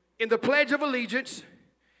in the Pledge of Allegiance,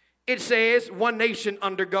 it says one nation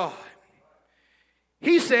under God.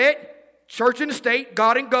 He said church and state,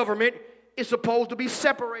 God and government is supposed to be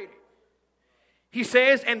separated. He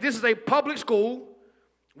says, and this is a public school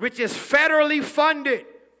which is federally funded.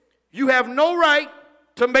 You have no right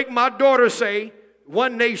to make my daughter say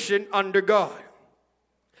one nation under God.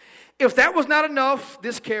 If that was not enough,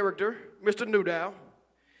 this character, Mr. Newdow,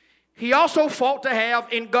 he also fought to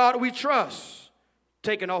have In God We Trust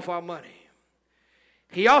taken off our money.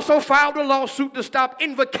 He also filed a lawsuit to stop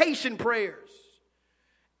invocation prayers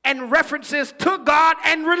and references to God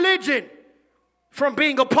and religion from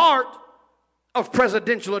being a part of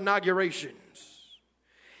presidential inaugurations.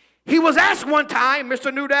 He was asked one time,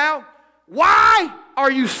 Mr. Newdow, why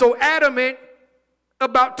are you so adamant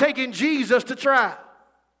about taking Jesus to trial?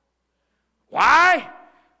 Why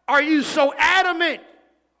are you so adamant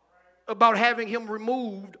about having him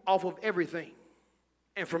removed off of everything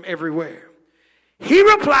and from everywhere? He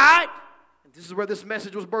replied, and this is where this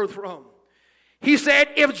message was birthed from. He said,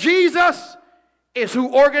 if Jesus is who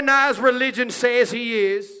organized religion says he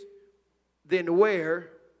is, then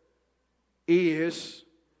where is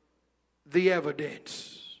the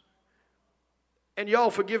evidence? And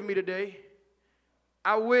y'all forgive me today.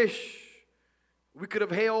 I wish we could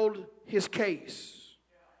have held his case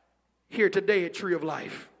here today at Tree of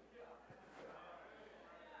Life.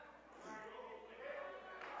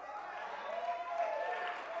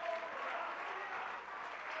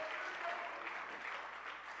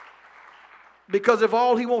 Because if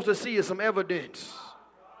all he wants to see is some evidence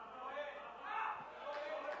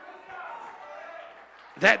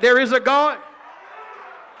that there is a God,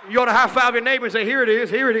 you ought to high five your neighbor and say, here it is,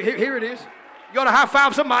 here it is, here it is. You ought to high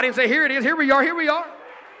five somebody and say, here it is, here we are, here we are.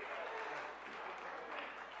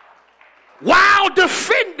 While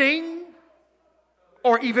defending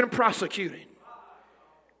or even prosecuting,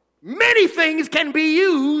 many things can be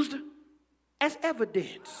used as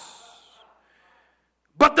evidence.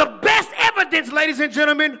 But the best evidence, ladies and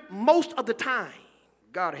gentlemen, most of the time,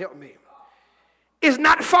 God help me, is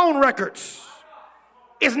not phone records.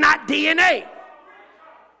 It's not DNA.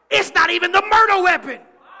 It's not even the murder weapon.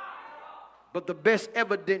 But the best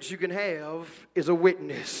evidence you can have is a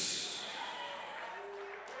witness.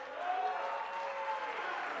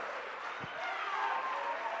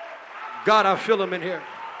 God, I feel him in here.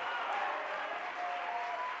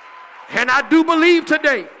 And I do believe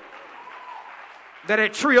today that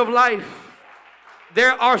at Tree of Life,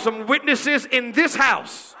 there are some witnesses in this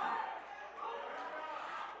house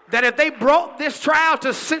that if they brought this trial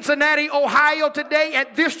to Cincinnati, Ohio today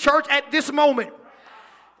at this church at this moment,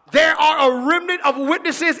 there are a remnant of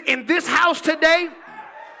witnesses in this house today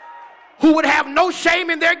who would have no shame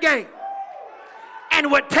in their game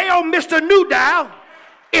and would tell Mr. Newdow,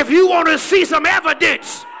 if you want to see some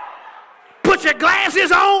evidence, put your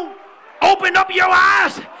glasses on, open up your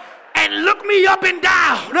eyes, and look me up and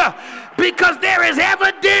down, because there is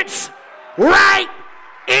evidence right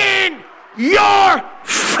in your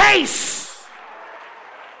face.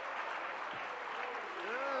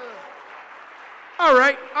 All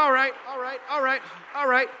right.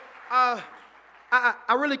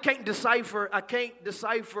 I really can't decipher.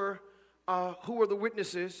 Who are the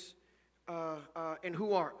witnesses and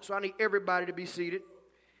who aren't. So I need everybody to be seated.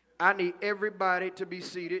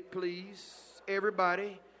 Please.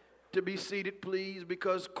 Everybody to be seated, please,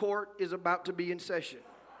 because court is about to be in session.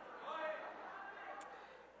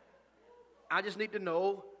 I just need to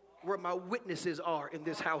know where my witnesses are in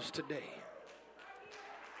this house today.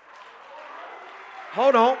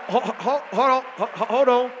 Hold on.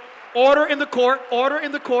 Order in the court.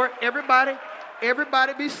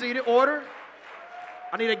 Everybody be seated. Order.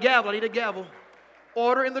 I need a gavel.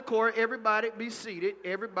 Order in the court. Everybody be seated.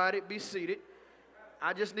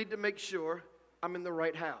 I just need to make sure I'm in the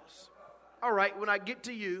right house. All right, when I get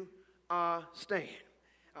to you, stand.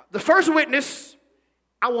 The first witness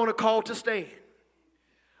I want to call to stand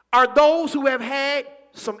are those who have had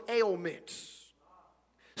some ailments,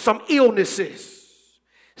 some illnesses,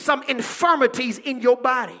 some infirmities in your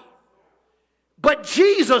body. But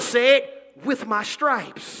Jesus said, with my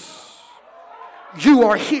stripes, you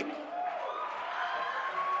are healed.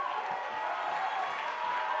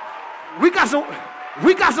 We got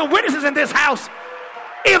some witnesses in this house.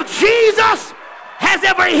 If Jesus has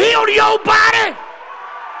ever healed your body,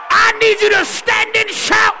 I need you to stand and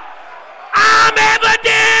shout, I'm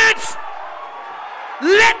evidence.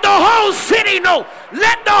 Let the whole city know.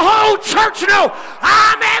 Let the whole church know.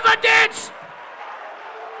 I'm evidence.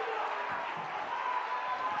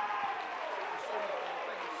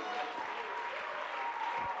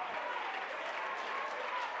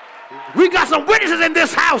 We got some witnesses in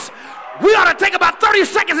this house. We ought to take about 30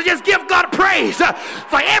 seconds and just give God praise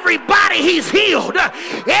for every body he's healed,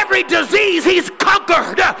 every disease he's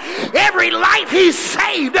conquered, every life he's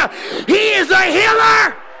saved. He is a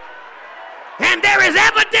healer. And there is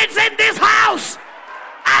evidence in this house.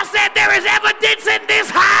 I said there is evidence in this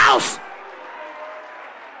house.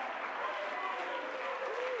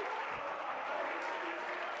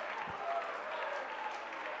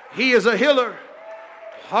 He is a healer.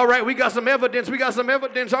 All right, we got some evidence.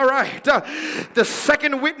 All right. The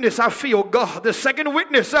second witness, I feel God. The second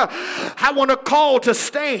witness I want to call to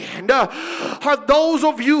stand are those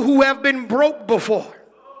of you who have been broke before.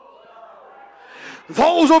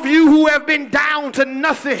 Those of you who have been down to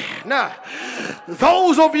nothing.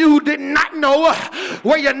 Those of you who did not know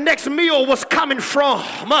where your next meal was coming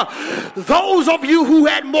from. Those of you who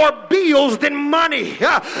had more bills than money.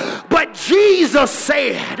 But Jesus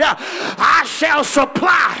said, I shall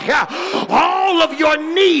supply all of your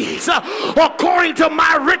needs according to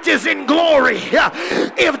my riches in glory.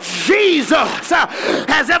 If Jesus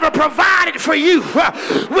has ever provided for you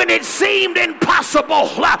when it seemed impossible,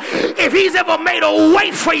 if he's ever made a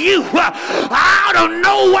way for you out of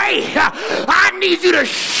no way, I need you to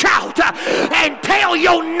shout and tell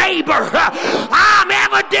your neighbor, I'm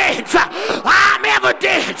evidence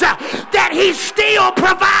that he still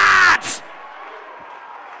provides.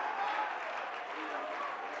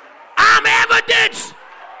 I'm evidence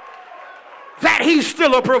that he's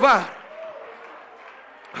still a provider.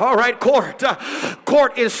 All right, court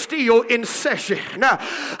is still in session.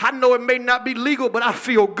 I know it may not be legal, but I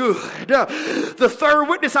feel good. The third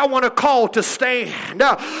witness I want to call to stand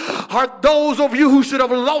are those of you who should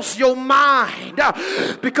have lost your mind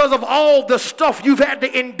because of all the stuff you've had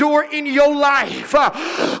to endure in your life.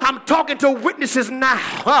 I'm talking to witnesses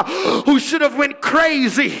now who should have went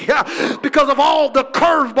crazy because of all the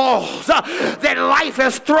curveballs that life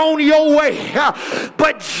has thrown your way.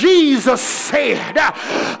 But Jesus said,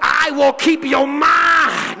 I will keep your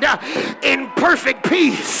mind in perfect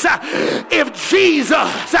peace. If Jesus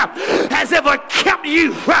has ever kept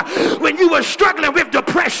you when you were struggling with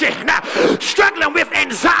depression, struggling with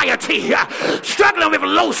anxiety, struggling with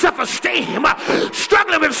low self-esteem,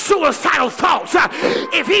 struggling with suicidal thoughts,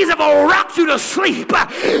 if he's ever rocked you to sleep,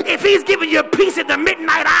 if he's given you peace in the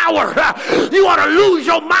midnight hour, you ought to lose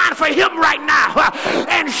your mind for him right now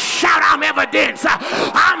and shout, I'm evidence.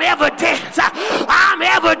 I'm evidence. I'm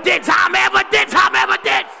evidence. I'm evidence. I'm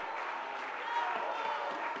evidence.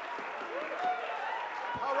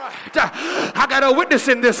 All right. I got a witness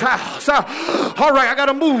in this house. All right, I got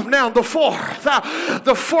to move now. The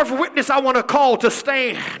fourth witness I want to call to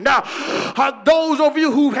stand. Those of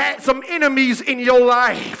you who've had some enemies in your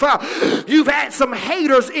life, you've had some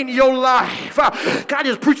haters in your life. Can I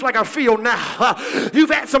just preach like I feel now?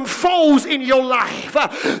 You've had some foes in your life.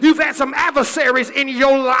 You've had some adversaries in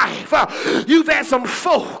your life. You've had some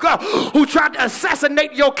folk who tried to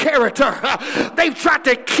assassinate your character. They've tried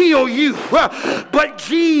to kill you. But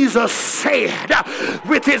Jesus said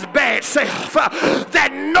with his bad self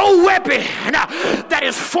that no weapon that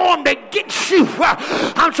is formed against you,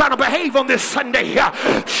 I'm trying to behave on this Sunday,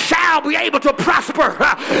 shall be able to prosper.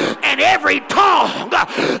 And every tongue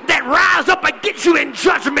that rise up against you in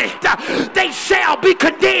judgment, they shall be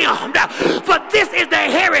condemned. For this is the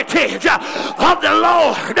heritage of the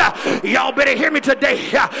Lord. Y'all better hear me today.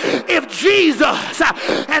 If Jesus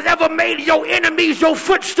has ever made your enemies your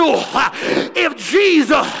footstool, if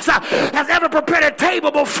Jesus has ever prepared a table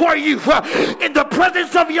before you in the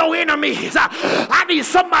presence of your enemies, I need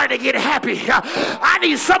somebody to get happy. I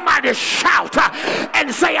need somebody to shout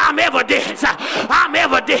and say, I'm evidence. I'm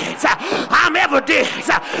evidence. I'm evidence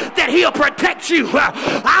that he'll protect you.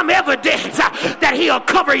 I'm evidence that he'll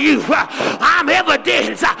cover you. I'm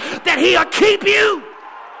evidence that he'll keep you.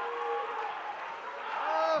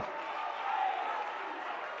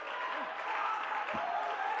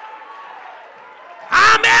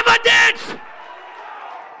 I'm evidence.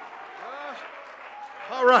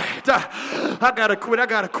 All right, I gotta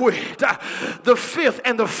quit. The fifth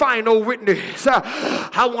and the final witness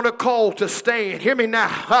I want to call to stand, hear me now,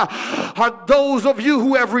 are those of you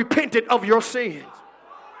who have repented of your sins.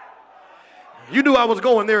 You knew I was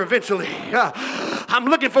going there eventually. I'm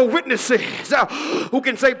looking for witnesses who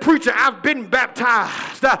can say, preacher, I've been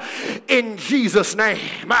baptized in Jesus'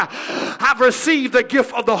 name. I've received the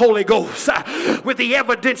gift of the Holy Ghost with the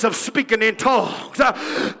evidence of speaking in tongues.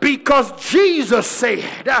 Because Jesus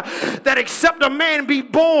said that except a man be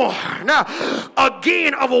born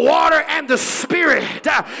again of water and the Spirit,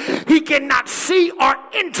 he cannot see or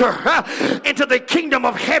enter into the kingdom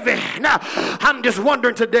of heaven. I'm just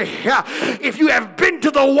wondering today, if you have been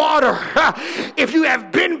to the water, if you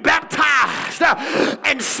have been baptized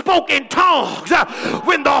and spoke in tongues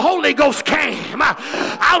when the Holy Ghost came,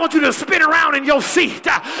 I want you to spin around in your seat.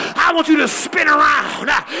 I want you to spin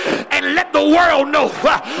around and let the world know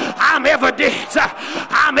I'm evidence.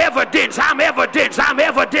 I'm evidence. I'm evidence. I'm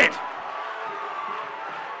evidence.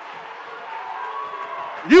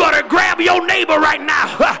 You ought to grab your neighbor right now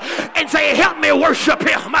and say, help me worship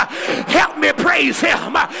him. Help me praise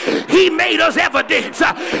him. He made us evidence.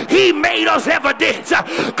 He made us evidence.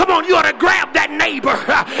 Come on, you ought to grab that neighbor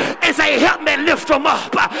and say, help me lift him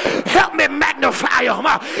up. Help me magnify him.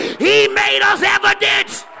 He made us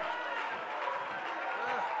evidence.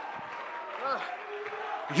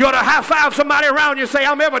 You ought to high five somebody around you and say,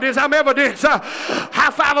 I'm evidence, I'm evidence.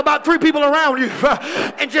 High five about 3 people around you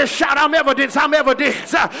and just shout, I'm evidence, I'm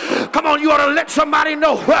evidence. Come on, you ought to let somebody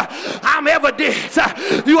know I'm evidence.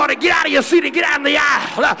 You ought to get out of your seat and get out in the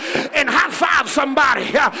aisle and high five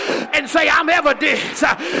somebody and say, I'm evidence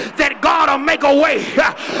that God will make a way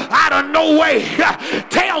out of no way.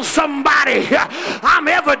 Tell somebody, I'm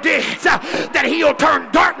evidence that he'll turn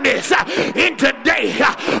darkness into day.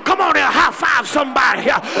 Come on and high five somebody.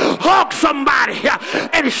 Hug somebody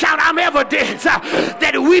and shout, I'm evidence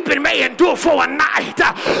that weeping may endure for a night,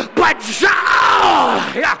 but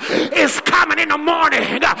joy is coming in the morning.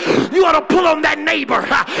 You ought to pull on that neighbor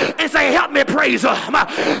and say, help me praise him,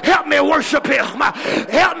 help me worship him,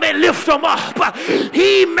 help me lift him up.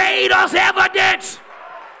 He made us evidence.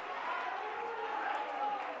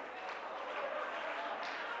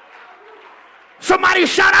 Somebody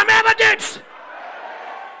shout, I'm evidence.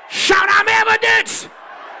 Shout, I'm evidence.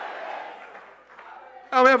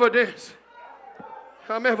 I'm evidence.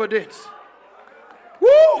 I'm evidence.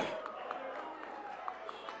 Woo!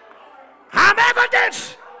 I'm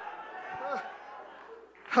evidence.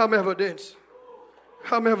 I'm evidence.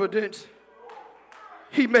 I'm evidence.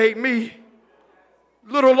 He made me,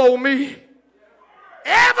 little old me,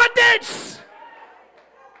 evidence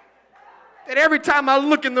that every time I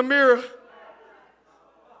look in the mirror,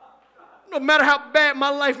 no matter how bad my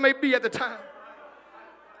life may be at the time,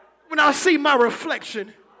 when I see my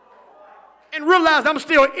reflection and realize I'm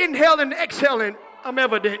still inhaling and exhaling, I'm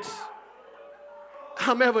evidence.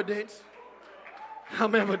 I'm evidence.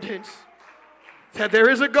 I'm evidence that there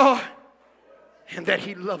is a God and that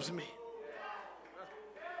he loves me.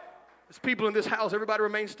 There's people in this house. Everybody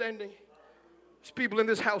remain standing. There's people in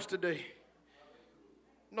this house today,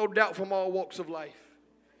 no doubt from all walks of life.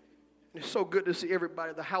 And it's so good to see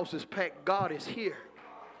everybody. The house is packed. God is here.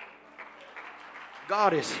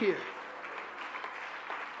 God is here.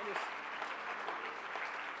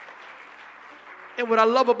 And what I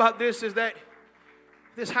love about this is that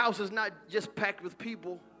this house is not just packed with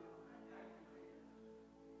people,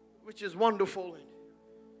 which is wonderful,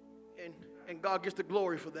 and God gets the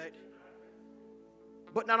glory for that.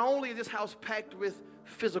 But not only is this house packed with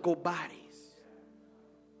physical bodies,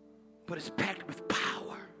 but it's packed with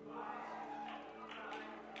power.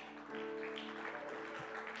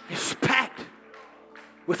 It's packed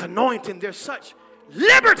with anointing. There's such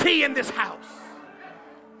liberty in this house.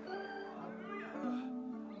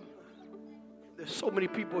 There's so many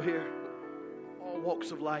people here, all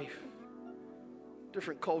walks of life,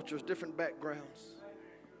 different cultures, different backgrounds,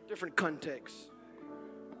 different contexts.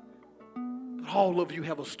 But all of you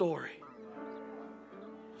have a story.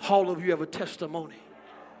 All of you have a testimony.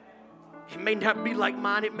 It may not be like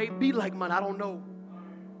mine. It may be like mine. I don't know.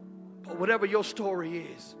 But whatever your story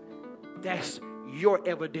is, that's your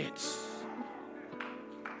evidence.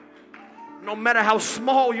 No matter how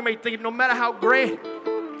small you may think, no matter how great,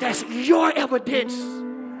 that's your evidence.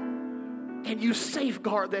 And you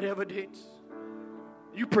safeguard that evidence.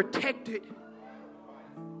 You protect it.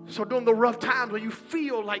 So during the rough times when you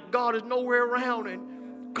feel like God is nowhere around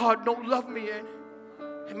and God don't love me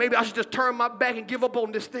and maybe I should just turn my back and give up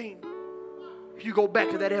on this thing, you go back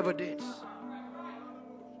to that evidence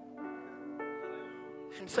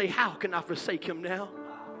and say, how can I forsake him now?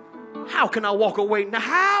 How can I walk away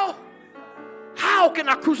now? How can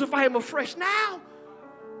I crucify him afresh now?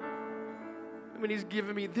 When he's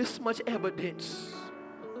given me this much evidence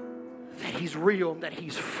that he's real and that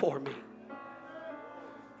he's for me.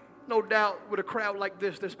 No doubt with a crowd like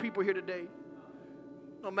this, there's people here today.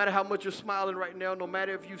 No matter how much you're smiling right now, no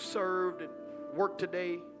matter if you've served and worked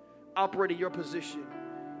today, operating your position,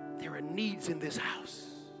 there are needs in this house.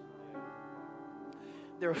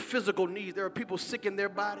 There are physical needs. There are people sick in their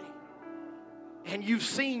body. And you've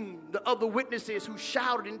seen the other witnesses who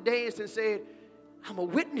shouted and danced and said, I'm a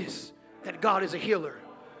witness that God is a healer.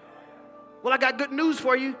 Well, I got good news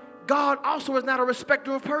for you. God also is not a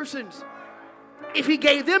respecter of persons. If he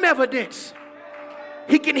gave them evidence,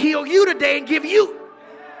 he can heal you today and give you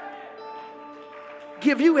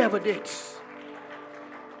evidence.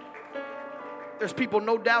 There's people,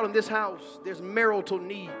 no doubt, in this house. There's marital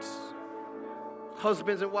needs.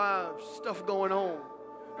 Husbands and wives, stuff going on.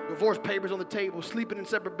 Divorce papers on the table, sleeping in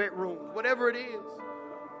separate bedrooms. Whatever it is,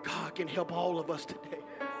 God can help all of us today.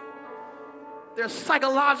 There's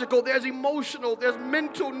psychological, there's emotional, there's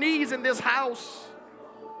mental needs in this house.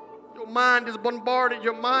 Your mind is bombarded,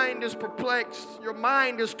 your mind is perplexed, your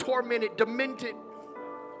mind is tormented, demented.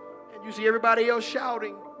 And you see everybody else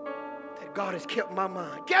shouting that God has kept my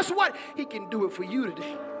mind. Guess what? He can do it for you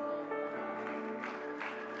today.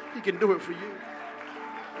 He can do it for you.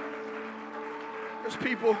 There's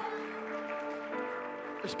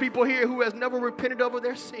people here who has never repented of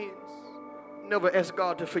their sins. Never asked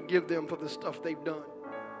God to forgive them for the stuff they've done.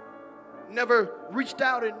 Never reached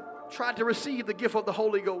out and tried to receive the gift of the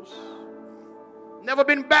Holy Ghost. Never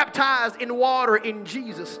been baptized in water in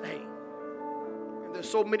Jesus' name. And there's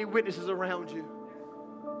so many witnesses around you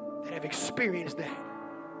that have experienced that.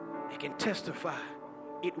 They can testify.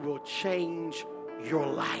 It will change your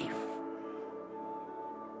life.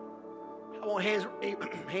 I want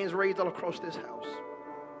hands raised all across this house.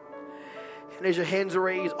 And as your hands are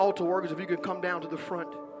raised, altar workers, if you could come down to the front.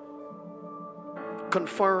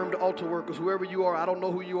 Confirmed altar workers, whoever you are, I don't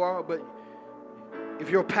know who you are, but if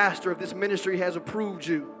you're a pastor, if this ministry has approved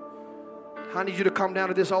you, I need you to come down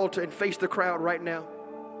to this altar and face the crowd right now.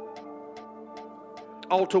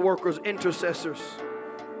 Altar workers, intercessors,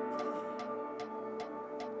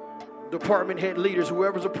 department head leaders,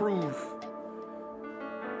 whoever's approved.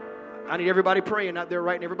 I need everybody praying out there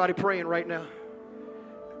right now. Everybody praying right now.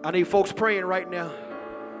 I need folks praying right now.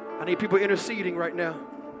 I need people interceding right now.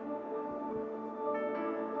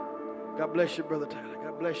 God bless you, Brother Tyler.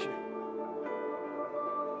 God bless you.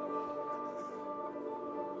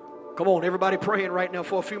 Come on, everybody praying right now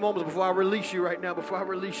for a few moments before I release you right now, before I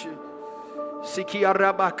release you.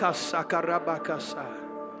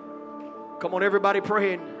 Come on, everybody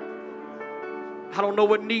praying. I don't know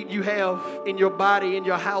what need you have in your body, in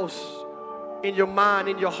your house, in your mind,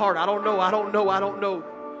 in your heart. I don't know.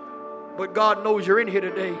 But God knows you're in here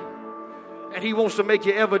today. And he wants to make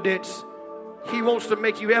you evidence. He wants to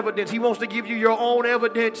make you evidence. He wants to give you your own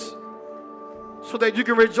evidence so that you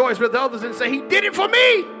can rejoice with others and say, he did it for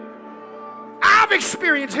me. I've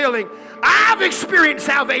experienced healing. I've experienced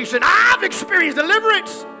salvation. I've experienced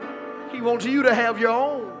deliverance. He wants you to have your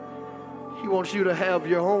own. He wants you to have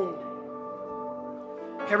your own.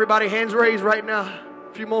 Everybody, hands raised right now.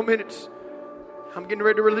 A few more minutes. I'm getting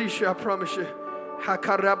ready to release you, I promise you.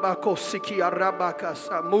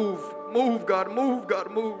 Move, God, move,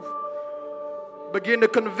 God, move. Begin to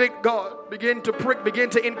convict, God. Begin to prick, begin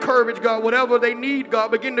to encourage, God. Whatever they need,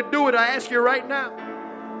 God, begin to do it. I ask you right now.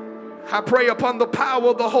 I pray upon the power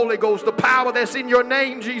of the Holy Ghost, the power that's in your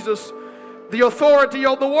name, Jesus, the authority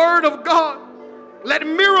of the Word of God. Let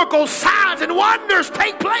miracles, signs, and wonders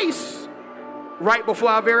take place right before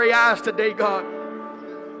our very eyes today, God.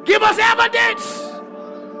 Give us evidence.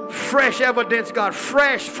 Fresh evidence, God.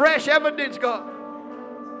 Fresh evidence, God,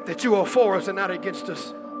 that you are for us and not against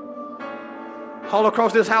us. All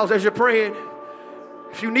across this house as you're praying,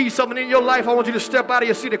 if you need something in your life, I want you to step out of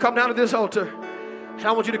your seat and come down to this altar. And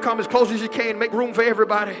I want you to come as close as you can. Make room for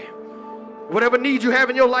everybody. Whatever need you have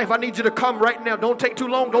in your life, I need you to come right now. Don't take too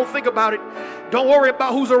long. Don't think about it. Don't worry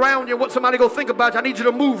about who's around you and what somebody going to think about you. I need you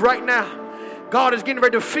to move right now. God is getting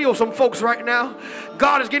ready to fill some folks right now.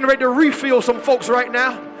 God is getting ready to refill some folks right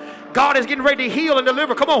now. God is getting ready to heal and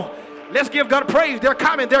deliver. Come on. Let's give God praise. They're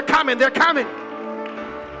coming. They're coming. They're coming.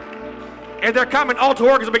 And they're coming. Altar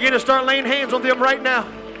workers begin to start laying hands on them right now.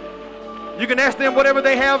 You can ask them whatever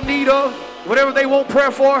they have need of, whatever they want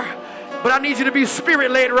prayer for. But I need you to be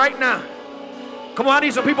spirit-led right now. Come on, I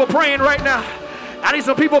need some people praying right now. I need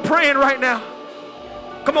some people praying right now.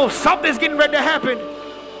 Come on, something's getting ready to happen.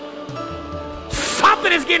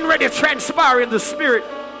 Something is getting ready to transpire in the spirit.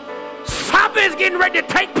 Something is getting ready to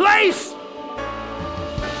take place.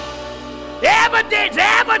 Evidence,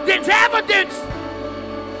 evidence, evidence.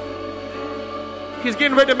 He's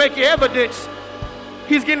getting ready to make you evidence.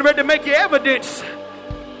 He's getting ready to make you evidence.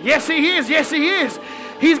 Yes, he is. Yes, he is.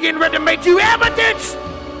 He's getting ready to make you evidence.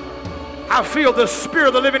 I feel the Spirit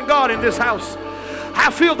of the living God in this house.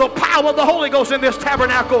 I feel the power of the Holy Ghost in this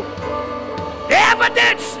tabernacle.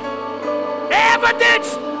 Evidence.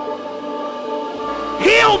 Evidence.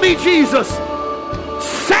 Heal me, Jesus.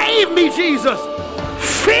 Save me, Jesus.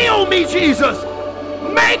 Fill me, Jesus.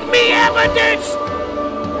 Make me evidence.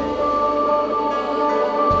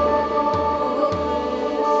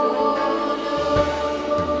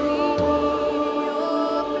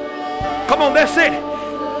 Come on, that's it.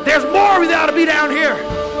 There's more of you that ought to be down here.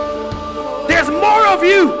 There's more of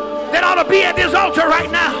you that ought to be at this altar right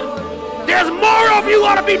now. There's more of you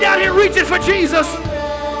ought to be down here reaching for Jesus.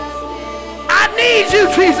 I need you,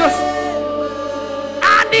 Jesus.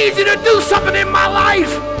 I need you to do something in my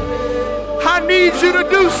life. I need you to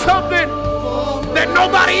do something that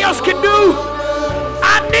nobody else can do.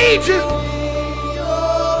 I need you.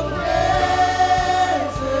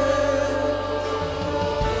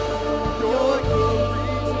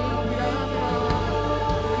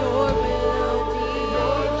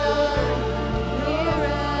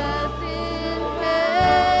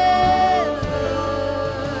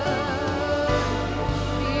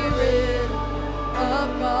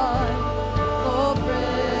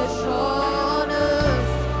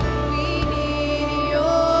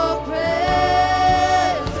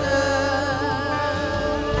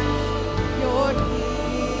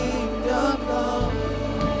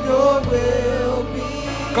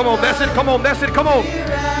 Come on, that's it, come on, that's it, come on.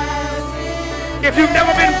 If you've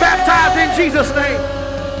never been baptized in Jesus' name,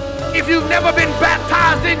 if you've never been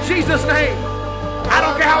baptized in Jesus' name, I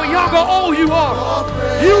don't care how young or old you are,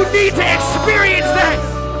 you need to experience that.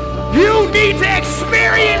 You need to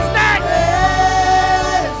experience that.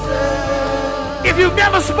 If you've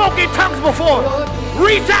never spoken in tongues before,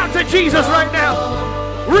 reach out to Jesus right now.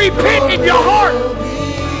 Repent in your heart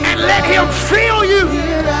and let him fill you.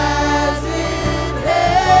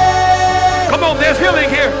 Come on, there's healing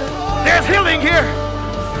here. There's healing here.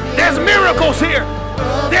 There's miracles here.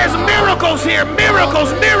 There's miracles here.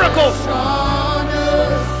 Miracles, miracles.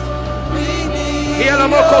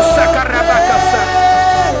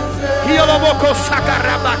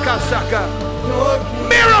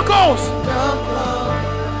 Miracles.